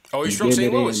 man. Oh, he's from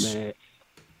St. Louis. Man.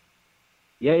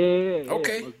 Yeah.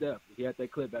 Okay. Yeah, most definitely. He had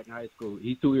that clip back in high school.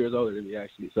 He's 2 years older than me,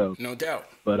 actually. So no doubt.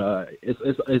 But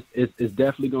it's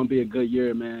definitely gonna be a good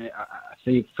year, man. I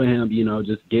think for him,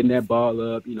 just getting that ball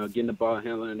up, getting the ball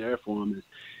handling there for him is,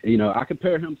 I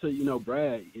compare him to,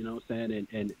 Brad, what I'm saying,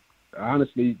 and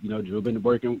honestly, Drew been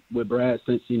working with Brad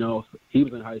since, he was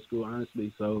in high school,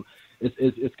 honestly. So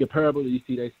it's comparable. You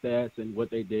see their stats and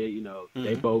what they did. Mm-hmm.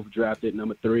 They both drafted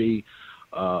number 3.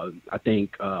 I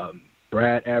think.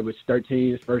 Brad averaged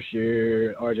 13 his first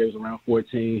year. RJ was around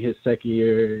 14 his second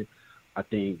year. I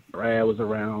think Brad was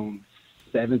around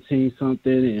 17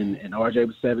 something, and RJ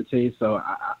was 17. So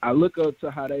I look up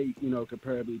to how they,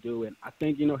 comparably do. And I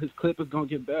think, his clip is going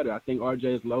to get better. I think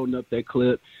RJ is loading up that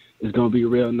clip. It's going to be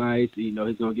real nice. He's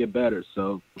going to get better.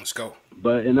 So let's go.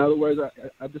 But in other words,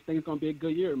 I just think it's going to be a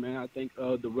good year, man. I think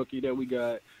the rookie that we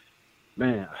got,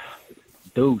 man,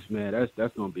 Deuce, man,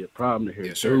 that's going to be a problem to hear.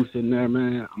 Yes, Deuce in there,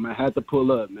 man. I'm going to have to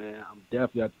pull up, man. I'm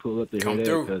definitely have to pull up to hear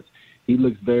that because he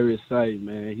looks very excited,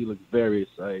 man. He looks very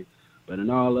excited. But in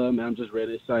all of man, I'm just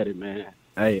really excited, man.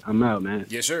 Hey, I'm out, man.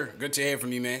 Yes, sir. Good to hear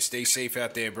from you, man. Stay safe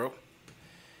out there, bro.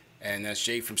 And that's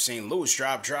Jay from St. Louis,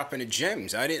 dropping the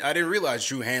gems. I didn't realize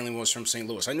Drew Hanlon was from St.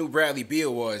 Louis. I knew Bradley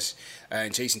Beal was,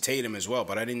 and Jason Tatum as well,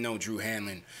 but I didn't know Drew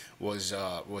Hanlon was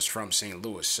from St.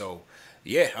 Louis. So,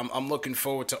 yeah, I'm looking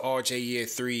forward to RJ year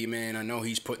 3, man. I know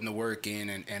he's putting the work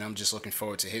in, and I'm just looking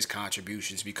forward to his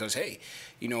contributions because, hey,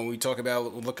 when we talk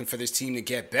about looking for this team to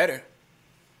get better,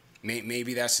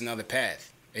 maybe that's another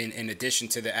path. In addition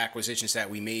to the acquisitions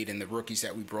that we made and the rookies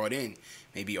that we brought in,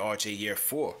 maybe RJ year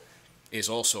 4 is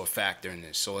also a factor in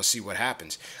this. So let's see what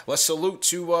happens. Let's salute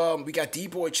to, we got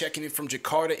D-Boy checking in from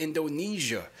Jakarta,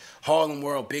 Indonesia. Harlem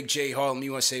World, Big J, Harlem,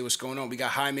 USA, what's going on? We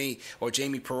got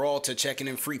Jamie Peralta checking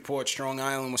in Freeport, Strong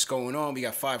Island, what's going on? We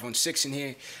got 516 in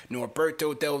here.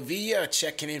 Norberto Del Villa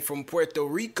checking in from Puerto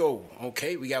Rico.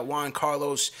 Okay, we got Juan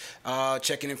Carlos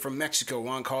checking in from Mexico.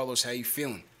 Juan Carlos, how you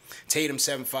feeling? Tatum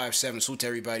 757, salute to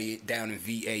everybody down in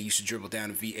VA. Used to dribble down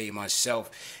in VA myself.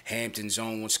 Hampton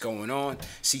Zone, what's going on?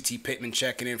 CT Pittman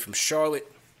checking in from Charlotte.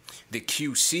 The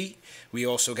QC. We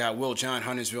also got Will John,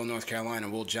 Huntersville, North Carolina.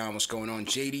 Will John, what's going on?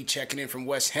 JD checking in from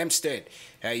West Hempstead.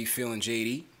 How you feeling,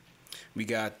 JD? We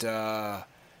got VW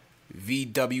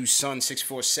Sun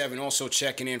 647 also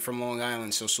checking in from Long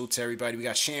Island. So salute to everybody. We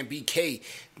got Sham BK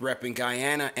repping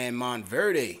Guyana and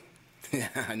Montverde.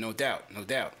 No doubt.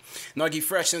 Nuggy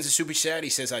Fresh sends a super chat. He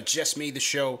says, I just made the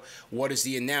show. What is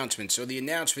the announcement? So the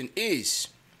announcement is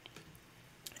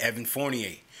Evan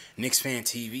Fournier, Knicks Fan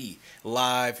TV,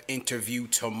 live interview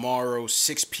tomorrow,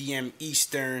 6 p.m.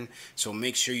 Eastern. So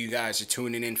make sure you guys are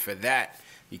tuning in for that.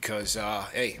 Because,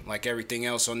 hey, like everything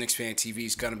else on Knicks Fan TV,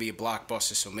 it's going to be a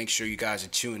blockbuster. So make sure you guys are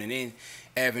tuning in.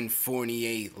 Evan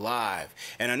Fournier live.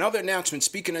 And another announcement,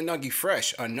 speaking of Nuggy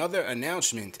Fresh, another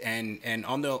announcement, and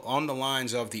on the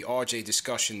lines of the RJ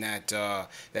discussion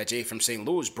that Jay from St.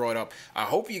 Louis brought up, I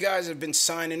hope you guys have been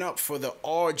signing up for the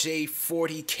RJ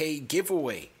 40K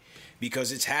giveaway.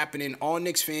 Because it's happening on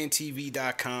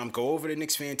KnicksFanTV.com. Go over to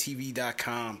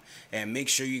KnicksFanTV.com and make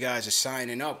sure you guys are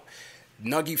signing up.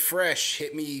 Nuggy Fresh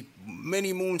hit me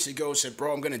many moons ago, said,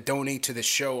 bro, I'm going to donate to the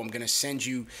show. I'm going to send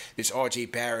you this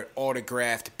RJ Barrett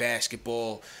autographed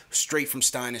basketball straight from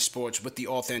Steiner Sports with the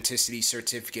authenticity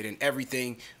certificate and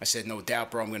everything. I said, no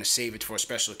doubt, bro. I'm going to save it for a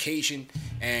special occasion.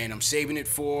 And I saved it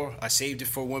for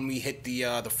when we hit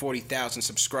the 40,000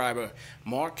 subscriber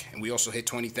mark. And we also hit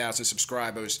 20,000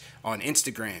 subscribers on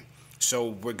Instagram. So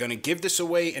we're going to give this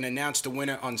away and announce the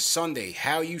winner on Sunday.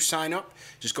 How you sign up?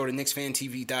 Just go to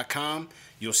KnicksFanTV.com.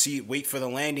 You'll see it. Wait for the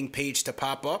landing page to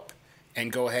pop up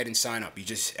and go ahead and sign up. You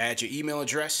just add your email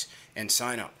address and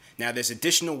sign up. Now, there's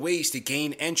additional ways to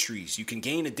gain entries. You can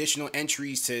gain additional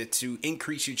entries to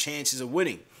increase your chances of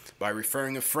winning by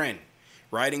referring a friend,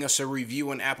 writing us a review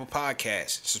on Apple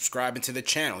Podcasts, subscribing to the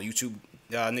channel, YouTube,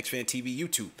 Knicks Fan TV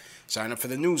YouTube. Sign up for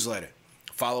the newsletter.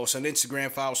 Follow us on Instagram,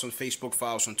 follow us on Facebook,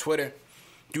 follow us on Twitter.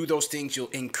 Do those things, you'll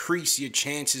increase your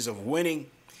chances of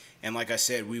winning. And like I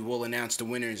said, we will announce the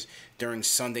winners during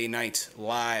Sunday night's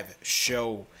live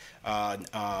show,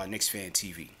 Knicks Fan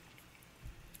TV.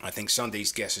 I think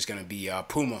Sunday's guest is going to be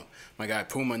Puma, my guy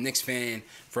Puma, Knicks fan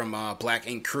from Black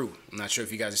Ink Crew. I'm not sure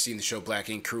if you guys have seen the show Black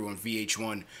Ink Crew on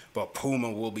VH1, but Puma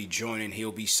will be joining.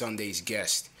 He'll be Sunday's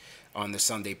guest on the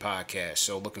Sunday podcast.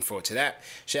 So looking forward to that.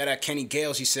 Shout out Kenny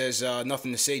Gales. He says,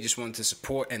 nothing to say, just wanted to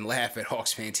support and laugh at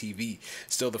Hawks Fan TV.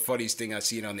 Still the funniest thing I've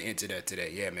seen on the internet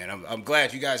today. Yeah, man, I'm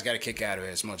glad you guys got a kick out of it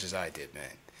as much as I did, man.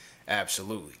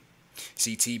 Absolutely.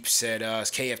 CT said, is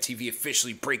KFTV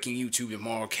officially breaking YouTube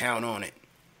tomorrow? Count on it.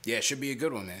 Yeah, it should be a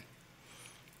good one, man.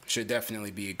 Should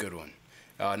definitely be a good one.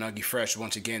 Nuggy Fresh,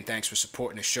 once again, thanks for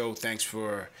supporting the show. Thanks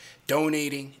for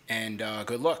donating. And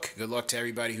good luck. Good luck to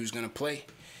everybody who's going to play.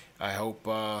 I hope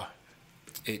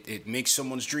it makes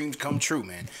someone's dreams come true,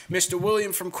 man. Mr.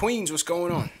 William from Queens, what's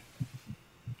going on?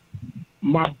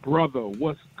 My brother,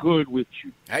 what's good with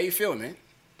you? How you feeling, man?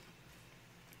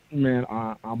 Man,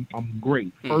 I'm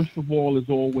great. First of all, as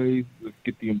always, let's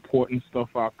get the important stuff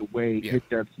out the way. Yeah. Hit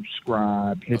that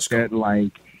subscribe, hit that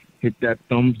like, hit that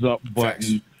thumbs up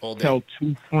button. Tell your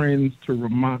 2 friends to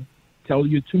remind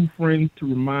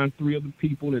 3 other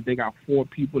people that they got 4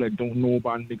 people that don't know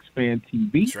about Knicks Fan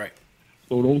TV. That's right.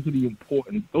 So those are the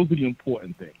important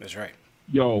things. That's right.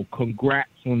 Yo, congrats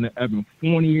on the Evan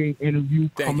Fournier interview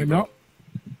coming up.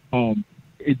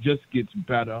 It just gets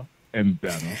better and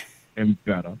better and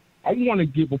better.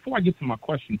 Before I get to my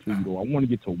question to you, though, I want to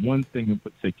get to one thing in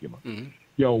particular. Mm-hmm.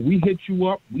 Yo, we hit you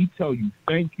up. We tell you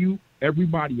thank you.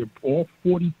 Everybody, all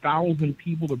 40,000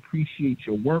 people appreciate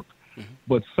your work. Mm-hmm.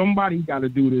 But somebody got to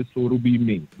do this, so it'll be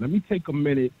me. Let me take a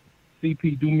minute.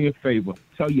 CP, do me a favor.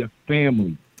 Tell your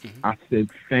family I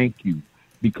said thank you,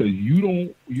 because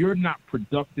you're not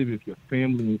productive if your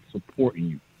family ain't supporting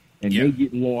you, and they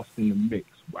get lost in the mix.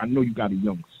 I know you got a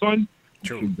young son.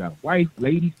 True. You got a wife,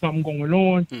 lady, something going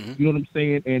on. Mm-hmm. You know what I'm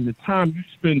saying? And the time you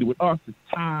spend with us is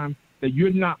time that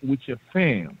you're not with your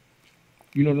fam.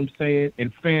 You know what I'm saying?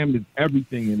 And fam is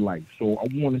everything in life. So I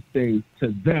want to say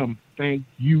to them, thank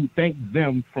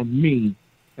them from me,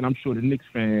 and I'm sure the Knicks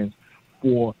fans,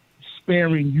 for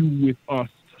sparing you with us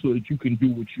so that you can do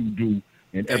what you do,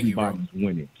 and everybody's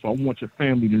winning. So I want your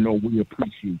family to know we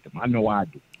appreciate them. I know I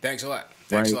do. Thanks a lot.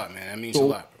 Thanks a lot, man. That means a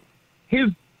lot.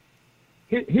 Here's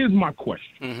my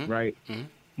question, right? Mm-hmm.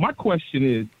 My question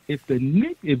is, if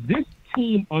this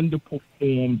team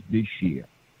underperforms this year,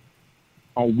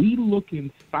 are we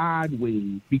looking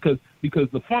sideways? Because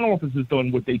the front office has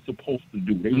done what they're supposed to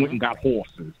do. They went and got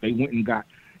horses. They went and got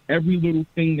every little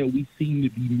thing that we seem to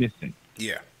be missing.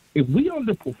 Yeah. If we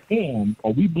underperform,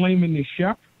 are we blaming the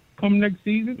chef come next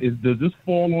season? Does this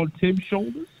fall on Tibbs'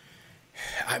 shoulders?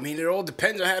 I mean, it all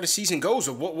depends on how the season goes.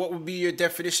 Or what would be your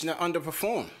definition of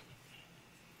underperform?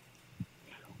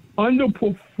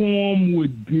 Underperform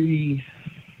would be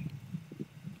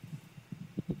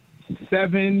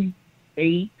 7,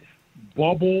 8,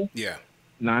 bubble,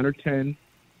 9 or 10,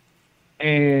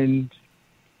 and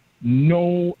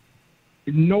no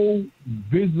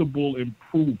visible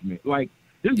improvement. Like,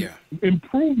 this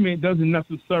improvement doesn't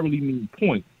necessarily mean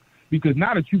points, because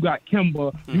now that you got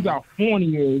Kemba, you got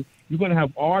Fournier, you're going to have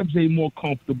RJ more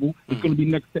comfortable. It's going to be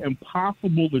next to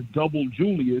impossible to double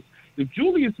Julius. If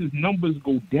Julius's numbers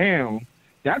go down,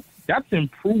 that's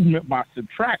improvement by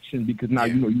subtraction, because now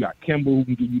you got Kemba who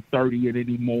can give you 30 at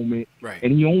any moment,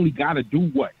 and he only got to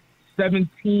do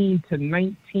 17 to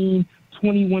 19,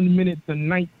 21 minutes a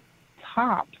night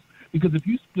tops. Because if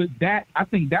you split that, I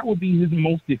think that would be his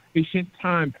most efficient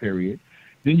time period.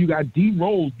 Then you got D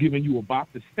Rose giving you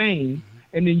about the same,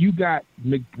 and then you got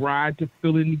McBride to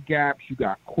fill in the gaps. You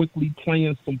got Quickly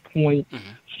playing some point.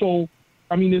 So,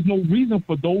 I mean, there's no reason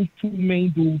for those two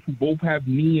main dudes who both have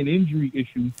knee and injury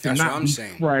issues to not be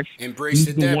fresh. Embrace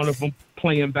the depth. One of them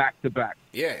playing back to back.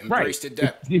 Yeah, embrace the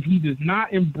depth. If he does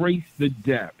not embrace the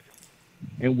depth,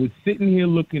 and we're sitting here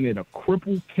looking at a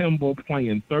crippled Kemba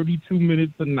playing 32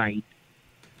 minutes a night,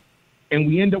 and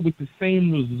we end up with the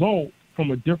same result from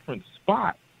a different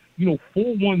spot.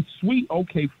 4-1 sweep,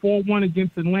 okay, 4-1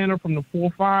 against Atlanta from the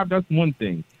 4-5, that's one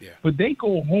thing. Yeah. But they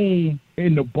go home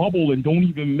in the bubble and don't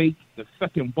even make the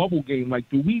second bubble game. Like,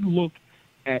 do we look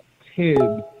at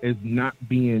Tibbs as not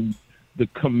being the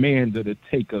commander to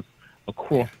take us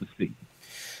across the sea?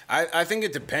 I think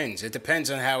it depends. It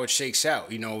depends on how it shakes out.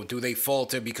 Do they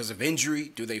falter because of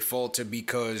injury? Do they falter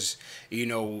because,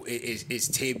 is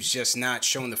Tibbs just not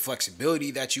showing the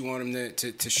flexibility that you want him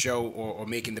to show, or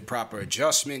making the proper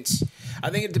adjustments? I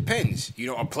think it depends.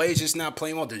 Are players just not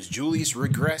playing well? Does Julius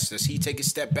regress? Does he take a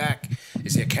step back?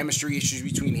 Is there chemistry issues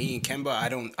between he and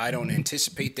Kemba? I don't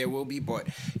anticipate there will be, but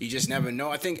you just never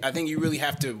know. I think you really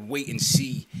have to wait and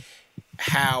see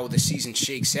how the season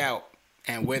shakes out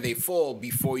and where they fall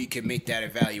before you can make that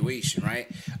evaluation, right?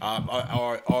 Have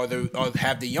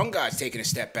the young guys taken a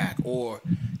step back, or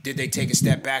did they take a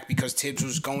step back because Tibbs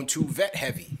was going too vet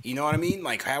heavy? You know what I mean?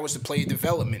 Like, how was the player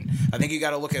development? I think you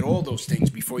got to look at all those things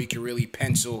before you can really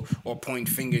pencil or point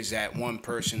fingers at one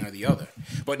person or the other.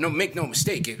 But make no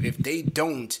mistake, if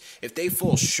they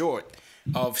fall short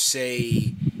of,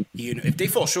 say, if they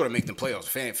fall short of making the playoffs,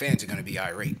 fans are going to be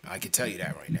irate. I can tell you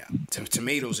that right now.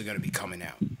 Tomatoes are going to be coming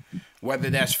out.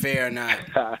 Whether that's fair or not,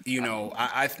 I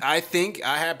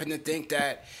happen to think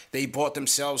that they bought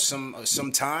themselves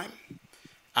some time.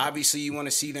 Obviously, you want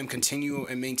to see them continue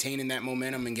and maintaining that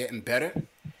momentum and getting better.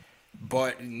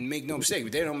 But make no mistake,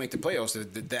 if they don't make the playoffs,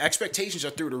 the expectations are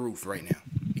through the roof right now,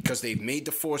 because they've made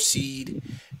the 4th seed.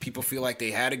 People feel like they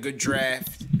had a good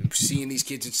draft. Seeing these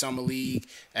kids in Summer League,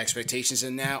 expectations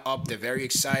are now up. They're very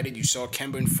excited. You saw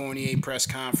Kemba and Fournier press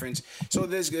conference. So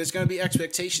there's going to be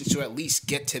expectations to at least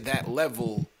get to that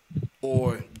level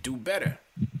or do better.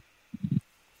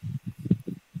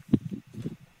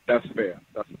 That's fair.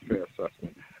 That's a fair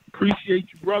assessment. Appreciate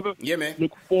you, brother. Yeah, man.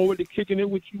 Look forward to kicking it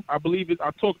with you. I believe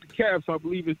I talked to Cavs, so I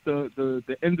believe it's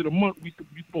the end of the month. We're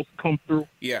supposed to come through.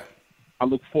 Yeah. I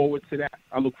look forward to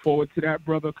that.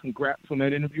 Brother. Congrats on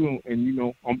that interview,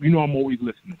 and I'm always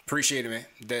listening. Appreciate it, man.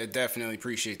 Definitely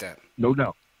appreciate that. No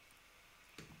doubt.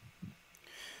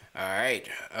 All right.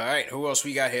 Who else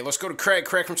we got here? Let's go to Craig.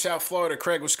 Craig from South Florida.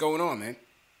 Craig, what's going on, man?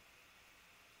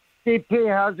 CP,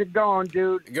 how's it going,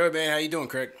 dude? Good, man. How you doing,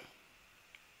 Craig?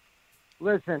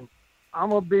 Listen, I'm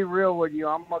going to be real with you.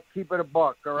 I'm going to keep it a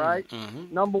buck, all right?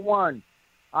 Mm-hmm. Number one,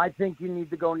 I think you need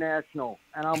to go national,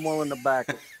 and I'm willing to back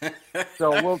it.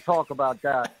 So we'll talk about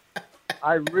that.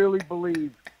 I really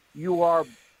believe you are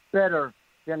better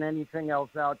than anything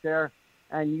else out there,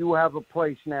 and you have a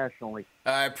place nationally.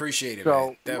 I appreciate it, so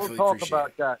man. Definitely we'll talk appreciate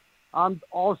about that. I'm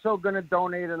also going to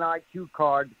donate an IQ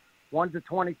card,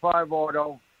 1-25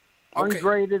 auto. Okay.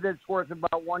 Ungraded, it's worth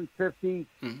about $150.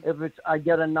 If I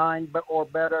get a 9 or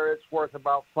better, it's worth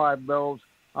about $5.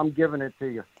 I'm giving it to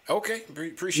you. Okay,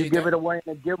 appreciate you that. give it away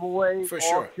in a giveaway, For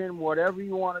sure. auction, whatever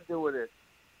you want to do with it.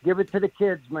 Give it to the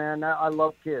kids, man. I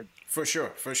love kids. For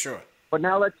sure. But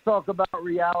now let's talk about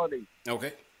reality.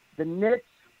 Okay. The Knicks,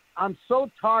 I'm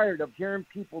so tired of hearing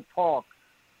people talk,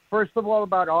 first of all,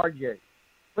 about RJ.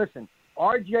 Listen,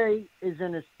 RJ is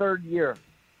in his third year.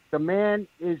 The man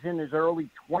is in his early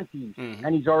 20s,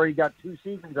 and he's already got 2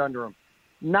 seasons under him.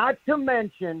 Not to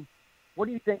mention, what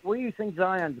do you think? Where do you think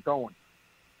Zion's going?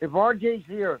 If RJ's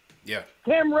here, yeah,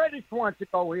 Cam Reddish wants to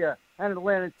go here, and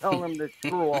Atlanta's telling him to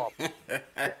screw off.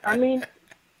 I mean,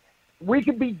 we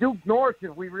could be Duke North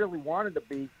if we really wanted to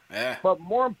be. Yeah. But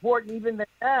more important even than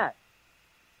that,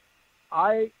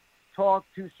 I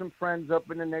talked to some friends up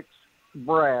in the Knicks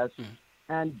brass,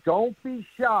 and don't be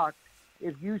shocked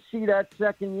if you see that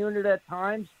second unit at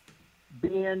times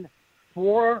being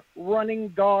 4 running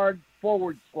guard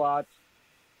forward slots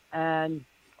and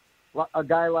a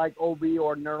guy like Obi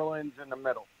or Nerlens in the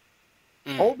middle.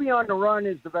 Obi on the run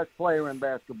is the best player in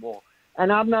basketball.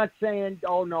 And I'm not saying,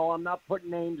 oh, no, I'm not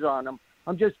putting names on him.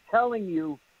 I'm just telling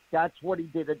you that's what he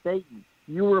did at Dayton.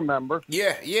 You remember.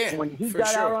 Yeah. When he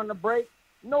got out on the break,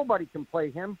 nobody can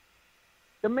play him.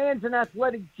 The man's an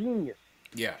athletic genius.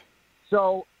 Yeah.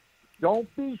 So don't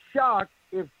be shocked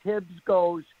if Tibbs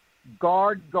goes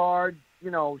guard,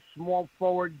 small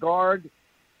forward, guard,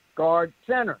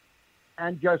 center,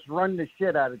 and just run the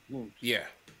shit out of teams. Yeah.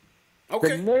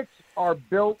 Okay. The Knicks are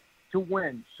built to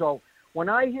win. So when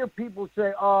I hear people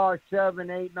say, 7,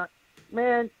 8, 9,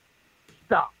 man,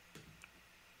 stop.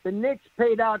 The Knicks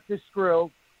paid out the Skrill.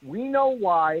 We know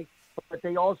why, but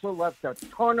they also left a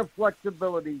ton of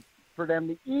flexibility for them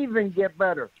to even get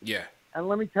better. Yeah. And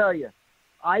let me tell you,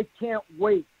 I can't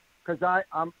wait because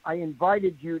I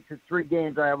invited you to 3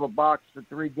 games. I have a box for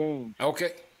 3 games.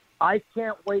 Okay. I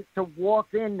can't wait to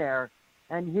walk in there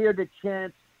and hear the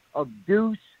chants of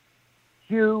Deuce,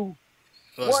 Hugh,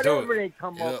 whatever they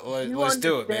come up with. Let's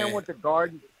do it, man. What the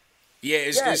Garden? Yeah,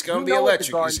 it's going to be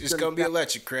electric. It's going to be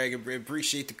electric, Craig. I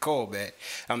appreciate the call, man.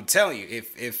 I'm telling you,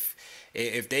 if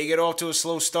they get off to a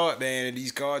slow start, man, and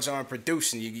these guards aren't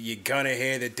producing, you're going to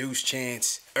hear the Deuce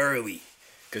chants early.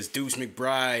 Because Deuce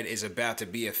McBride is about to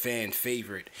be a fan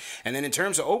favorite. And then in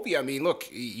terms of Opie, I mean, look,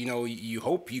 you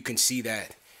hope you can see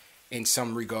that in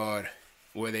some regard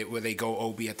where they go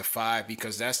Obi at the 5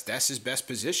 because that's his best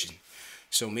position.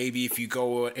 So maybe if you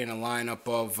go in a lineup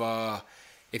of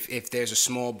if there's a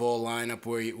small ball lineup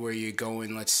where you're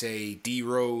going, let's say D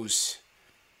Rose,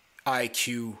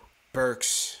 IQ,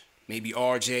 Burks, maybe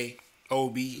RJ,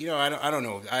 Obi. I don't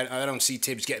know. I don't see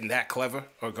Tibbs getting that clever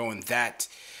or going that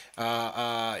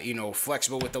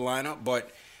flexible with the lineup,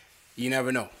 but you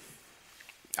never know.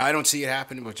 I don't see it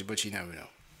happening, but you never know.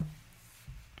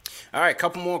 All right,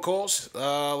 couple more calls.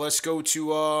 Let's go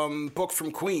to Book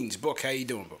from Queens. Book, how you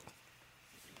doing, Book?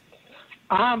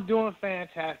 I'm doing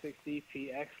fantastic,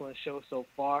 CP. Excellent show so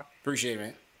far. Appreciate it, man.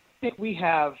 I think we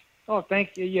have. Oh,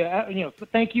 thank you. Yeah,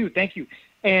 thank you.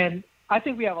 And I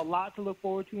think we have a lot to look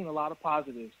forward to and a lot of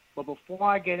positives. But before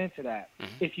I get into that,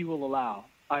 if you will allow,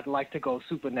 I'd like to go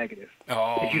super negative.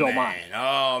 Oh, if you don't mind.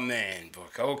 Oh, man,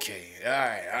 Book. Okay. All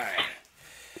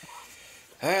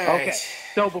right. Okay.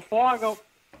 So before I go,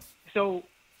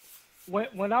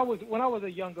 when I was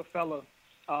a younger fella,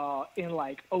 in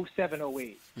like 07,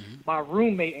 08, my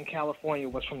roommate in California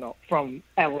was from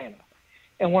Atlanta.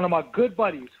 And one of my good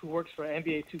buddies who works for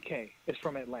NBA 2K is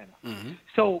from Atlanta.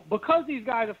 So because these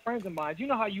guys are friends of mine, you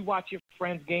know how you watch your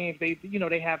friends' games, they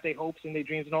have their hopes and their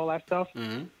dreams and all that stuff?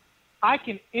 I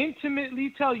can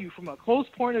intimately tell you from a close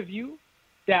point of view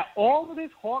that all of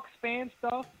this Hawks fan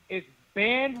stuff is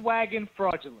bandwagon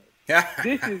fraudulent.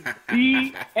 This is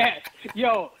BS.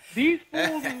 Yo, these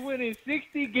fools is winning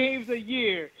 60 games a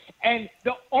year, and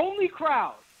the only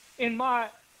crowd in my,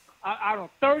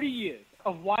 30 years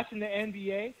of watching the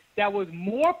NBA that was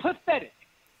more pathetic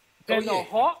than the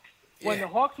Hawks when the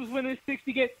Hawks was winning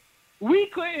 60 games. We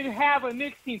couldn't have a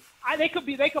Knicks team. They could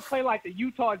play like the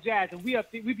Utah Jazz, and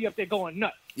we'd be up there going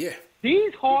nuts. Yeah.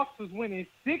 These Hawks was winning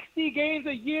 60 games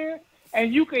a year,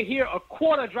 and you could hear a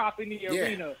quarter drop in the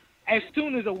arena as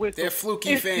soon as a whistle. They're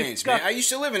fluky fans, man. I used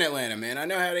to live in Atlanta, man. I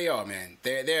know how they are, man.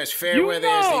 They're as fair weather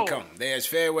as they come. They're as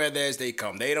fair weather as they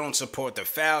come. They don't support the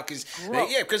Falcons.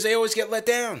 Because they always get let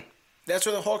down. That's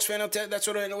what a Hawks fan will tell. That's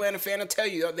what an Atlanta fan will tell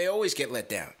you. They always get let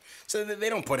down. So they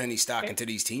don't put any stock into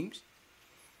these teams.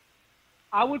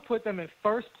 I would put them in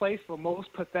first place for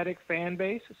most pathetic fan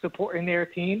base supporting their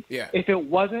team. Yeah. If it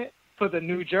wasn't for the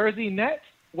New Jersey Nets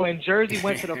when Jersey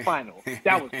went to the final.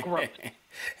 That was gross.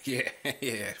 Yeah,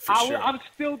 for sure. I'm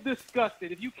still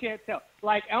disgusted, if you can't tell.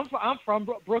 Like, I'm from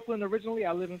Brooklyn originally.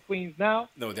 I live in Queens now.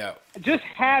 No doubt. Just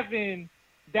having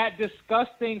that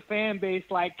disgusting fan base,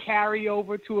 like, carry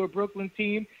over to a Brooklyn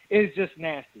team is just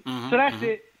nasty. So that's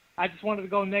it. I just wanted to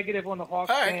go negative on the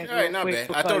Hawks fans. All right, not bad.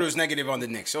 I thought it was negative on the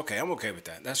Knicks. Okay, I'm okay with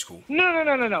that. That's cool.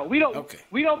 No. We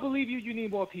don't believe you. You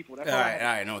need more people. That's all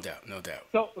right, no doubt.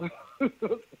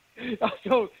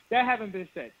 So that having been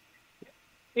said,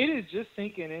 it is just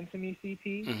sinking into me,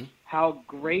 CP, how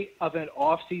great of an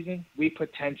offseason we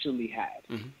potentially had.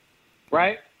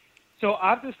 Right? So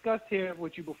I've discussed here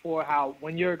with you before how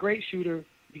when you're a great shooter,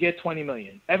 you get $20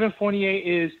 million. Evan Fournier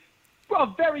is a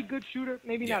very good shooter,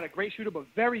 maybe not a great shooter, but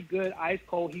very good, ice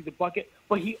cold. He's a bucket,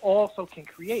 but he also can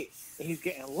create, and he's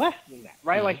getting less than that,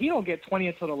 right? Like, he don't get 20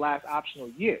 until the last optional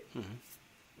year.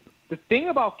 The thing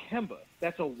about Kemba,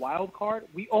 that's a wild card,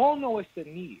 we all know it's the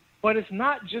need, but it's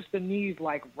not just the need,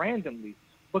 like, randomly,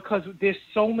 because there's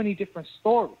so many different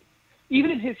stories. Even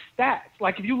in his stats,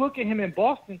 like, if you look at him in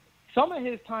Boston, some of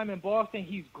his time in Boston,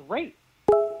 he's great.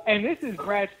 And this is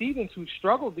Brad Stevens, who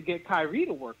struggled to get Kyrie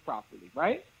to work properly,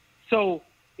 right? So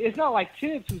it's not like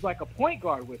Tibbs, who's like a point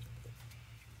guard with him.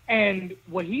 And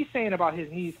what he's saying about his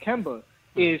knees, Kemba,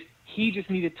 is he just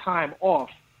needed time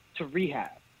off to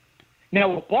rehab. Now,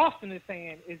 what Boston is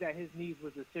saying is that his knees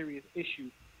was a serious issue,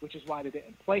 which is why they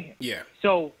didn't play him. Yeah.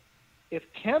 So if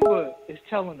Kemba is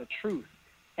telling the truth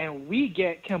and we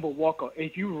get Kemba Walker,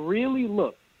 if you really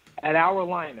look at our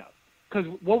lineup, because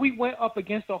what we went up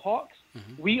against the Hawks,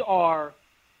 we are,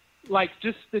 like,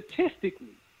 just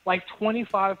statistically, like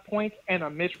 25 points and a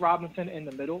Mitch Robinson in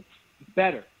the middle,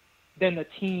 better than the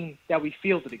team that we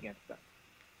fielded against them.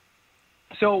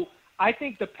 So I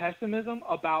think the pessimism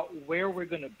about where we're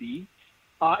going to be,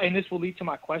 and this will lead to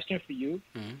my question for you,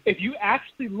 if you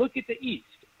actually look at the East,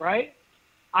 right,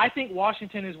 I think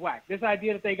Washington is whack. This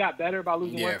idea that they got better by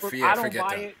losing Westbrook, I don't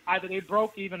buy it. Either they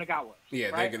broke, even it got worse. Yeah,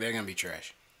 right? they're going to be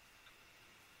trash.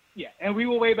 Yeah, and we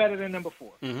were way better than them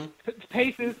before.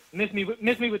 Pacers, miss me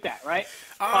with that, right?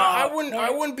 I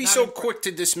wouldn't be so quick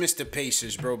to dismiss the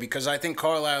Pacers, bro, because I think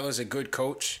Carlisle is a good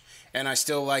coach, and I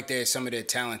still like some of their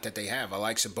talent that they have. I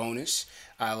like Sabonis,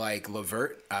 I like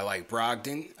LeVert, I like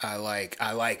Brogdon, I like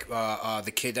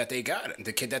the kid that they got,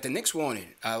 the kid that the Knicks wanted.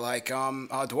 I like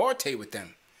Duarte with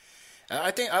them.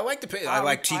 I like the Pacers. I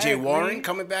like T.J. Warren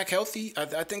coming back healthy.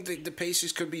 I think the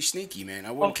Pacers could be sneaky, man.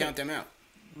 I wouldn't count them out.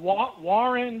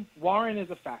 Warren is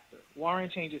a factor. Warren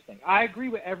changes things. I agree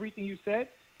with everything you said.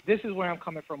 This is where I'm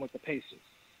coming from with the Pacers.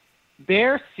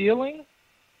 Their ceiling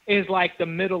is like the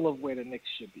middle of where the Knicks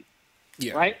should be.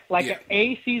 Yeah. Right? Like an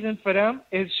A season for them,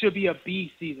 it should be a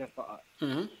B season for us.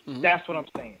 That's what I'm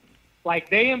saying. Like,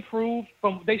 they improved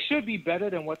they should be better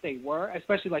than what they were,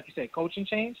 especially like you said, coaching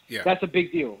change. Yeah. That's a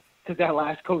big deal because that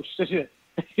last coach. Sorry,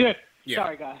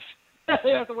 guys.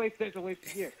 That's a waste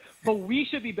of year. But we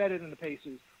should be better than the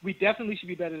Pacers. We definitely should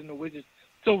be better than the Wizards.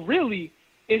 So really,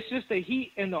 it's just the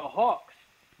Heat and the Hawks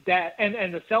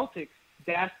and the Celtics,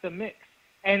 that's the mix.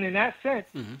 And in that sense,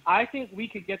 I think we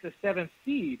could get the 7th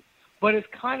seed, but it's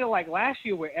kind of like last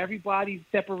year where everybody's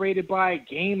separated by a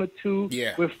game or two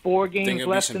with 4 games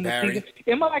left in the season.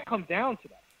 It might come down to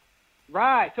that.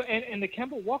 Right. So and the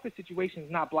Kemba Walker situation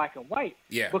is not black and white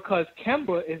because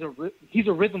Kemba he's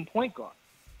a rhythm point guard.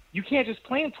 You can't just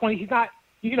play him 20. He's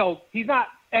not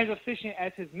as efficient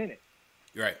as his minutes.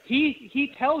 Right.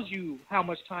 He tells you how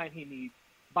much time he needs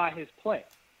by his play.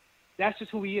 That's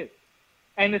just who he is.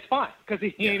 And it's fine because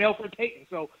he ain't Elfrid Payton.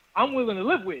 So I'm willing to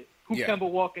live with who Kemba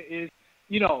Walker is,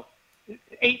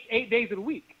 8 days of the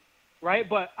week. Right?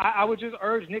 But I would just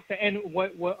urge Nick to end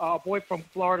what our boy from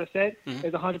Florida said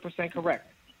is 100%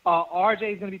 correct.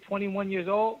 RJ is going to be 21 years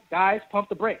old. Guys, pump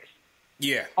the brakes.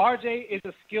 Yeah. RJ is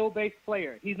a skill-based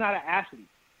player. He's not an athlete,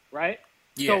 right?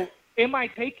 Yeah. So it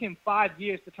might take him 5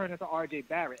 years to turn into RJ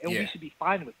Barrett, and we should be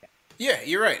fine with that. Yeah,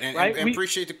 you're right. And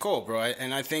appreciate the call, bro.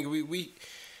 And I think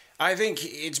I think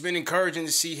it's been encouraging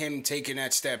to see him taking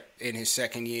that step in his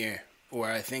second year,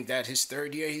 where I think that his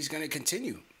third year he's going to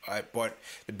continue. But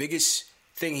the biggest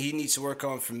thing he needs to work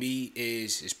on for me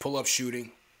is pull-up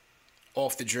shooting,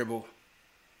 off the dribble,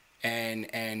 and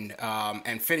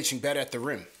finishing better at the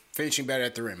rim.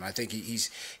 I think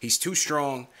he's too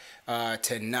strong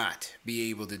to not be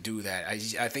able to do that.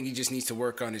 I think he just needs to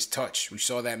work on his touch. We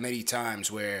saw that many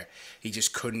times where he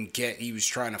just couldn't get. He was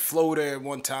trying to float her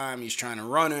one time. He's trying to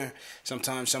run her.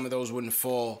 Sometimes some of those wouldn't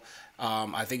fall.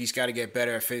 I think he's got to get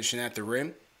better at finishing at the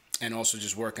rim, and also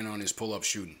just working on his pull-up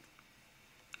shooting.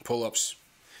 Pull-ups,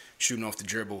 shooting off the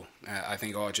dribble. I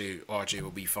think RJ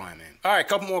will be fine, man. All right, a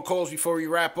couple more calls before we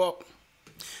wrap up.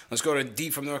 Let's go to D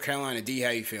from North Carolina. D,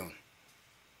 how you feeling?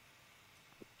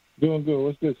 Doing good.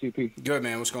 What's good, CP? Good,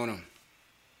 man. What's going on?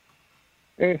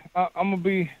 Hey, I'm going to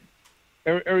be –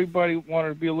 everybody wanted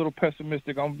to be a little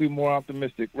pessimistic. I'm going to be more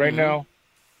optimistic. Right now,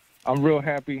 I'm real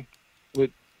happy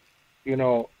with,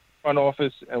 front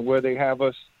office and where they have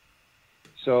us.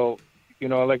 So,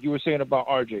 like you were saying about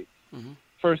RJ. Mm-hmm.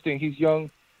 First thing, he's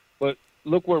young, but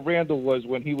look where Randall was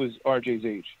when he was RJ's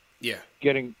age. Yeah.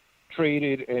 Getting –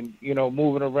 traded and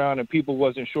moving around, and people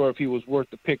wasn't sure if he was worth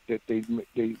the pick that they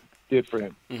did for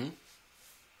him. Mm-hmm.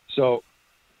 So,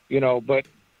 but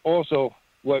also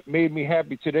what made me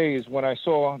happy today is when I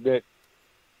saw that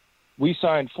we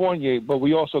signed Fournier, but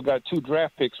we also got 2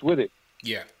 draft picks with it.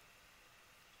 Yeah.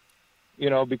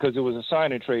 Because it was a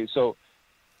sign and trade. So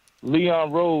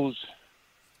Leon Rose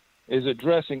is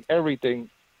addressing everything,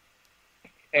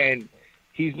 and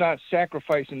he's not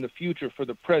sacrificing the future for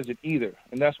the present either,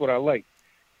 and that's what I like,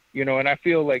 And I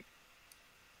feel like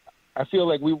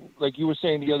we, like you were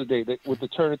saying the other day, that with the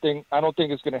Turner thing, I don't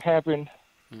think it's going to happen.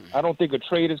 I don't think a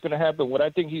trade is going to happen. What I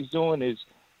think he's doing is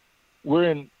we're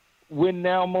in win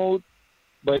now mode,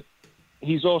 but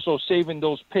he's also saving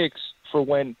those picks for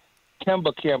when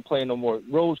Kemba can't play no more,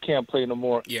 Rose can't play no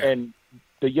more, and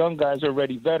the young guys are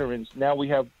already veterans. Now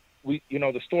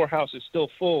the storehouse is still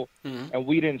full, and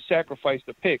we didn't sacrifice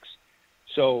the picks.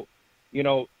 So,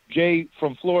 Jay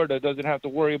from Florida doesn't have to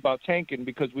worry about tanking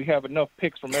because we have enough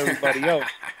picks from everybody else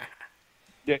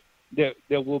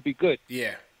that will be good.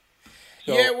 Yeah.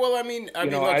 So, well,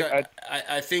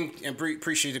 I think, and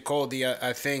appreciate the call, D.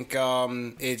 I think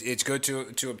it's good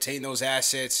to obtain those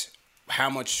assets. How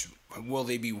much will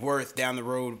they be worth down the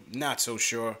road? Not so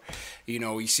sure.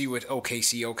 You see with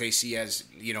OKC has,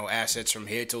 assets from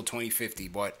here till 2050,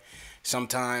 but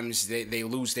sometimes they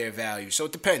lose their value. So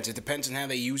it depends. It depends on how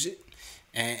they use it.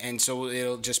 And so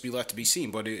it'll just be left to be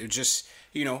seen. But it just,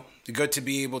 good to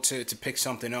be able to pick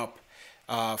something up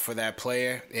for that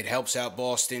player. It helps out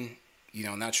Boston.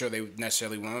 Not sure they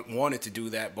necessarily wanted to do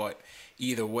that, but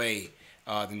either way,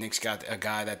 the Knicks got a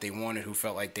guy that they wanted who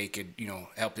felt like they could,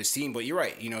 help this team. But you're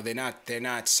right. They're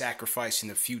not sacrificing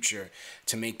the future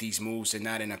to make these moves. They're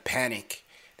not in a panic.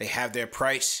 They have their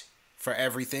price for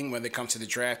everything when it comes to the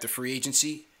draft or free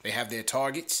agency. They have their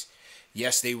targets.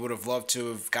 Yes, they would have loved to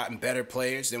have gotten better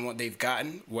players than what they've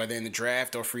gotten, whether in the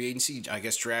draft or free agency. I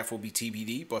guess draft will be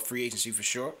TBD, but free agency for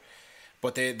sure.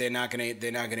 But they're not gonna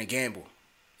gamble.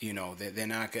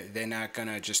 They're not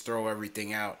gonna just throw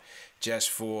everything out just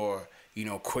for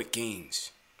quick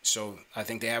gains. So I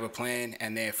think they have a plan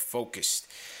and they're focused.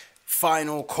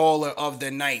 Final caller of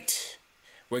the night.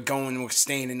 We're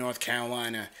staying in North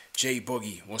Carolina. Jay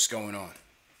Boogie, what's going on?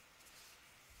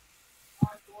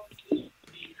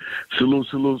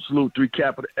 Salute. 3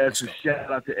 capital S.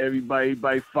 Shout out to everybody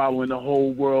following the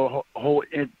whole world, whole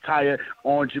entire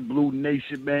orange and blue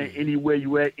nation, man. Anywhere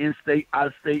you at, in state, out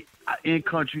of state, in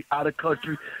country, out of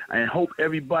country, and hope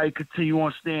everybody continue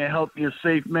on staying healthy and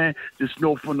safe, man. Just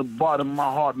know from the bottom of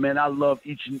my heart, man, I love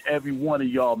each and every one of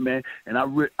y'all, man. And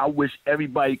I wish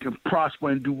everybody can prosper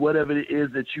and do whatever it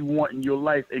is that you want in your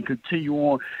life and continue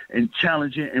on and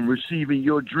challenging and receiving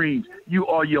your dreams. You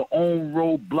are your own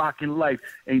roadblock in life.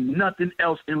 Ain't nothing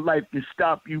else in life can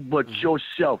stop you but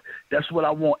yourself. That's what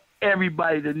I want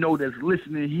everybody to know that's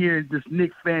listening here in this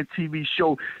Knicks Fan TV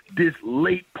show this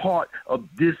late part of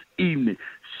this evening.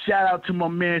 Shout out to my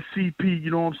man CP, you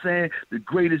know what I'm saying? The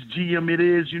greatest GM it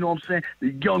is, you know what I'm saying?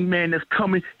 The young man that's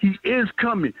coming, he is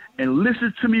coming. And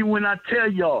listen to me when I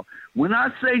tell y'all, when I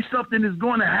say something is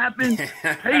going to happen,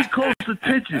 pay close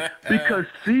attention because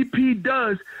CP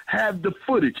does have the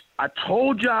footage. I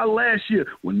told y'all last year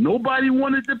when nobody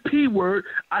wanted the P word,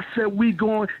 I said we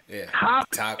going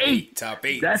top eight. Top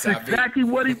eight. That's top exactly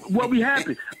eight. what we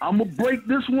happened. I'm going to break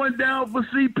this one down for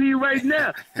CP right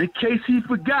now in case he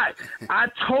forgot. I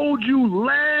told you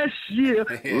last year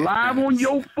live on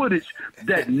your footage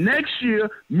that next year,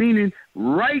 meaning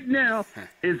right now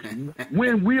is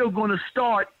when we are going to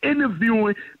start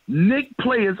interviewing Knicks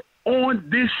players on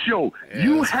this show. Yeah,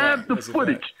 you have the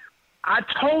footage. I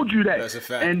told you that. That's a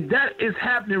fact. And that is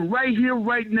happening right here,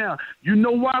 right now. You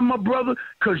know why, my brother?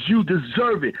 Because you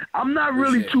deserve it. I'm not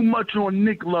really too much on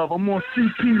Nick love. I'm on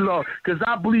CP love because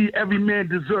I believe every man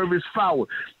deserves his flower.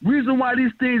 Reason why these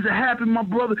things are happening, my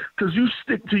brother, because you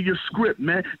stick to your script,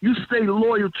 man. You stay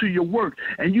loyal to your work,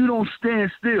 and you don't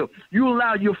stand still. You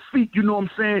allow your feet, you know what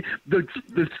I'm saying,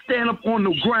 to stand up on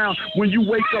the ground when you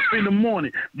wake up in the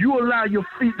morning. You allow your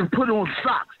feet to put on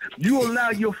socks. You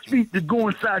allow your feet to go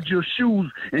inside your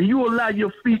shoes, and you allow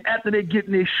your feet after they get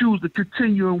in their shoes to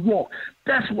continue and walk.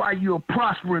 That's why you're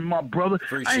prospering, my brother.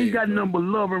 I ain't got nothing but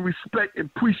love and respect and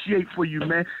appreciate for you,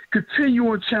 man. Continue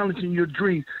on challenging your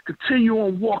dreams. Continue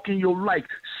on walking your life.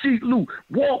 See, Lou,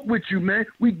 walk with you, man.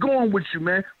 We going with you,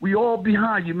 man. We all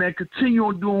behind you, man. Continue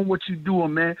on doing what you're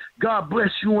doing, man. God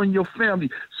bless you and your family.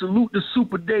 Salute the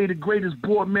Super Day, the greatest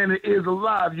board man that is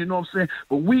alive, you know what I'm saying?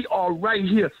 But we are right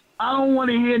here. I don't want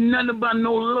to hear nothing about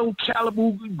no low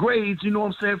caliber grades, you know what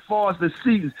I'm saying, as far as the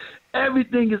seasons.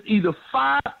 Everything is either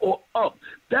 5 or up.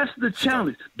 That's the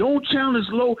challenge. Don't challenge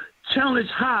low, challenge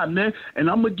high, man.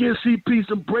 And I'm going to give CP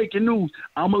some breaking news.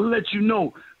 I'm going to let you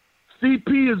know.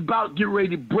 CP is about to get ready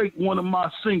to break one of my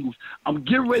singles. I'm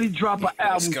getting ready to drop an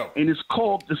album, and it's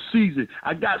called The Season.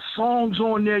 I got songs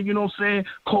on there, you know what I'm saying,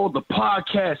 called the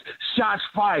podcast, Shots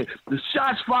Fired. The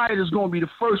Shots Fired is going to be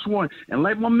the first one. And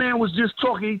like my man was just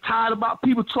talking, he's tired about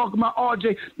people talking about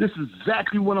RJ. This is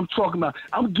exactly what I'm talking about.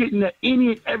 I'm getting at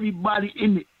any and everybody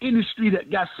in the industry that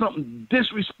got something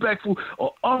disrespectful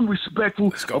or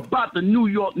unrespectful about the New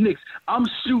York Knicks. I'm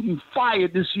shooting fire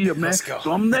this year, man.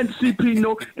 So I'm letting CP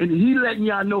know, and he letting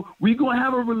y'all know we going to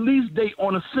have a release date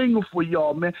on a single for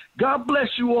y'all, man. God bless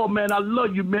you all, man. I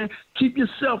love you, man. Keep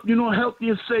yourself, healthy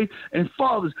and safe. And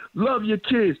fathers, love your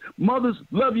kids. Mothers,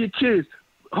 love your kids.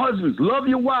 Husbands, love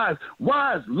your wives.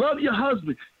 Wives, love your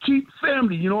husband. Keep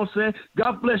family, you know what I'm saying?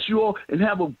 God bless you all, and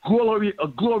have a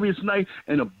glorious night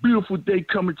and a beautiful day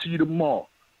coming to you tomorrow.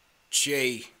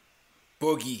 Jay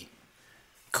Boogie,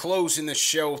 closing the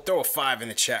show. Throw a 5 in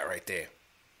the chat right there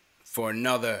for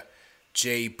another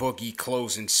Jay Boogie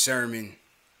closing sermon.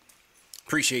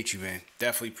 Appreciate you, man.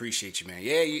 Definitely appreciate you, man.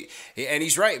 Yeah, and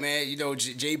he's right, man.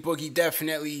 Jay Boogie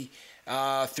definitely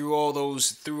threw all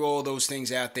those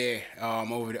things out there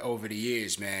over the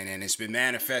years, man, and it's been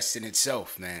manifesting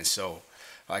itself, man. So,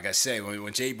 like I say,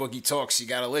 when Jay Boogie talks, you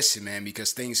gotta listen, man,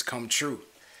 because things come true.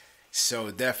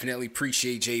 So definitely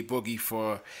appreciate Jay Boogie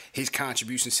for his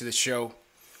contributions to the show.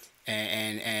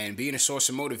 And being a source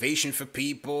of motivation for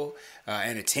people,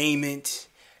 entertainment,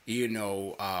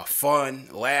 fun,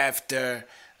 laughter,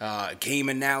 game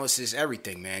analysis,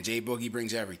 everything, man. Jay Boogie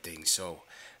brings everything. So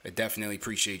I definitely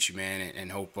appreciate you, man,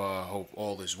 and hope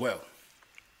all is well.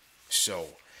 So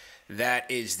that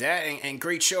is that, and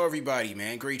great show, everybody,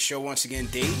 man. Great show once again,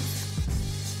 Dave.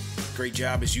 Great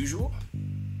job as usual.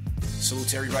 Salute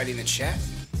to everybody in the chat.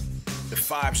 The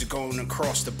 5s are going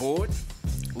across the board.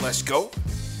 Let's go.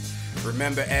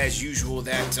 Remember, as usual,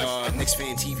 that Knicks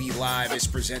Fan TV Live is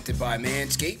presented by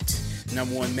Manscaped,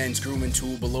 #1 men's grooming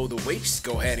tool below the waist.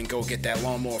 Go ahead and go get that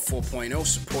Lawnmower 4.0.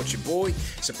 Support your boy.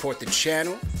 Support the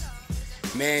channel.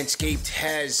 Manscaped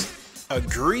has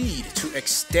agreed to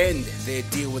extend their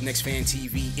deal with Knicks Fan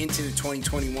TV into the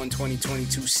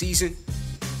 2021-2022 season.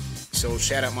 So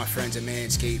shout out my friends at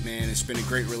Manscaped, man. It's been a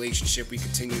great relationship. We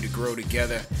continue to grow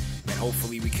together, and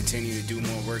hopefully we continue to do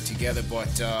more work together. But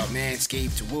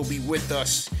Manscaped will be with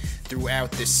us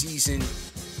throughout the season.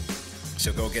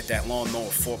 So go get that Lawnmower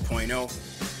 4.0.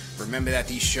 Remember that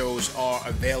these shows are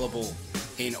available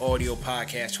in audio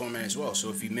podcast format as well. So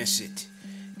if you miss it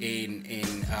in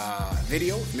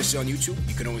video, miss it on YouTube,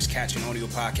 you can always catch an audio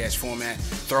podcast format.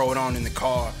 Throw it on in the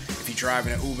car. If you're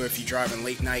driving an Uber, if you're driving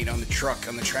late night on the truck,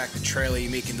 on the tractor trailer,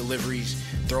 you're making deliveries,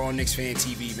 throw on Knicks Fan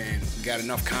TV, man. We got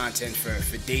enough content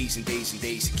for days and days and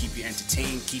days to keep you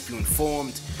entertained, keep you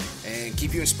informed, and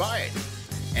keep you inspired.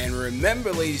 And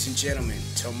remember, ladies and gentlemen,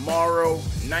 tomorrow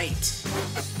night,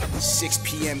 6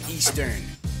 p.m. Eastern,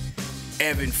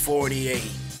 Evan Fournier,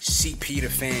 CP the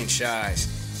Franchise,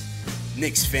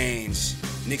 Knicks fans,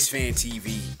 Knicks Fan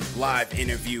TV, live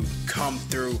interview, come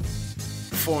through.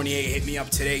 Fournier hit me up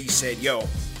today. He said, yo,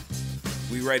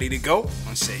 we ready to go?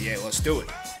 I said, yeah, let's do it.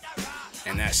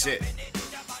 And that's it.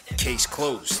 Case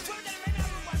closed.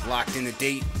 Locked in the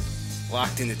date,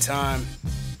 locked in the time,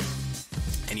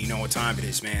 and you know what time it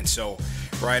is, man. So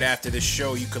right after this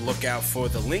show, you can look out for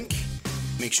the link.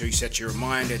 Make sure you set your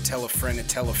reminder. Tell a friend to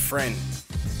tell a friend.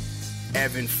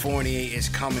 Evan Fournier is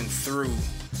coming through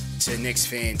to Knicks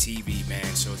Fan TV, man.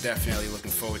 So definitely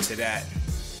looking forward to that.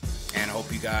 And I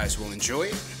hope you guys will enjoy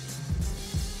it.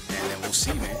 And then we'll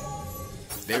see, man.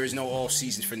 There is no off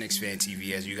season for Knicks Fan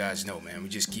TV, as you guys know, man. We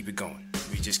just keep it going.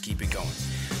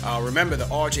 Remember the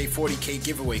RJ40K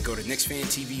giveaway. Go to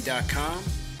KnicksFanTV.com,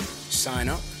 sign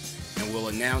up, and we'll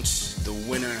announce the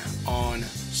winner on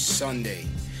Sunday.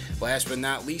 Last but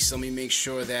not least, let me make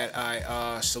sure that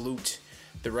I salute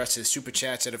the rest of the super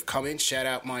chats that have come in. Shout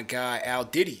out my guy Al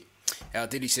Diddy. Al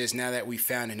Diddy says, now that we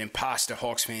found an imposter,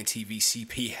 Hawks Fan TV,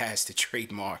 CP has to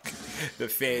trademark the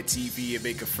Fan TV and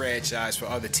make a franchise for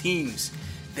other teams.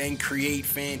 Then create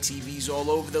Fan TVs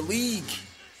all over the league.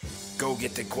 Go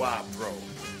get the guap, bro.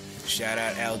 Shout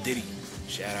out Al Diddy.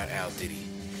 Chill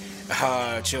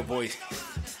boy. I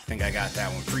think I got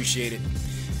that one. Appreciate it.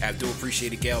 Abdul,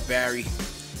 appreciate it. Gail Barry,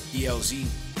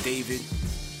 ELZ, David.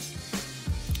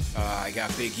 I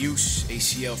got Big Use.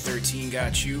 ACL 13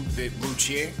 got you. Big Blue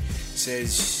Chair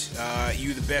says,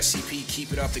 you the best, CP.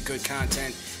 Keep it up, the good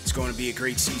content. It's going to be a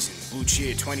great season. Blue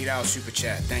Cheer, $20 super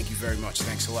chat. Thank you very much.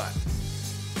 Thanks a lot.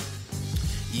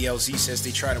 ELZ says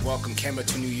they try to welcome Kemba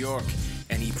to New York,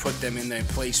 and he put them in their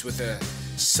place with a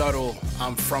subtle,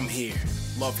 I'm from here.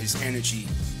 Love his energy.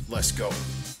 Let's go.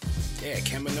 Yeah,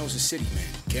 Kemba knows the city, man.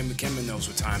 Kemba knows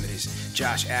what time it is.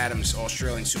 Josh Adams,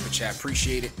 Australian super chat.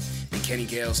 Appreciate it. And Kenny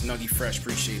Gales, Nuggy Fresh.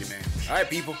 Appreciate it, man. All right,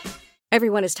 people.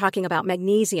 Everyone is talking about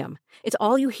magnesium. It's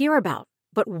all you hear about.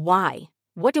 But why?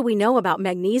 What do we know about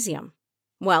magnesium?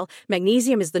 Well,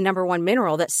 magnesium is the number one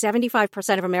mineral that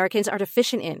 75% of Americans are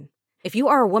deficient in. If you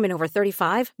are a woman over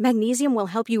 35, magnesium will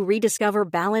help you rediscover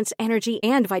balance, energy,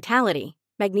 and vitality.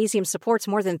 Magnesium supports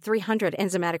more than 300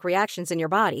 enzymatic reactions in your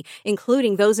body,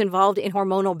 including those involved in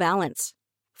hormonal balance.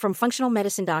 From functional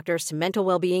medicine doctors to mental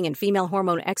well-being and female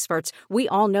hormone experts, we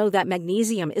all know that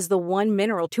magnesium is the one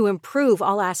mineral to improve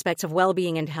all aspects of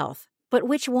well-being and health. But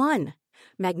which one?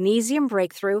 Magnesium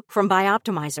Breakthrough from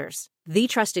Bioptimizers, the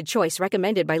trusted choice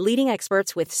recommended by leading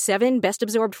experts with 7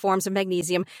 best-absorbed forms of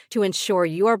magnesium to ensure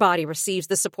your body receives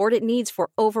the support it needs for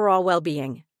overall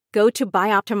well-being. Go to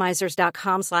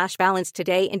bioptimizers.com/balance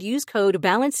today and use code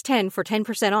BALANCE10 for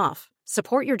 10% off.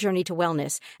 Support your journey to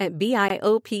wellness at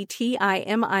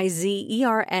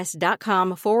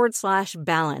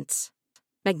bioptimizers.com/balance.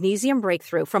 Magnesium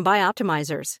Breakthrough from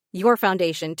Bioptimizers, your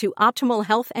foundation to optimal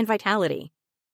health and vitality.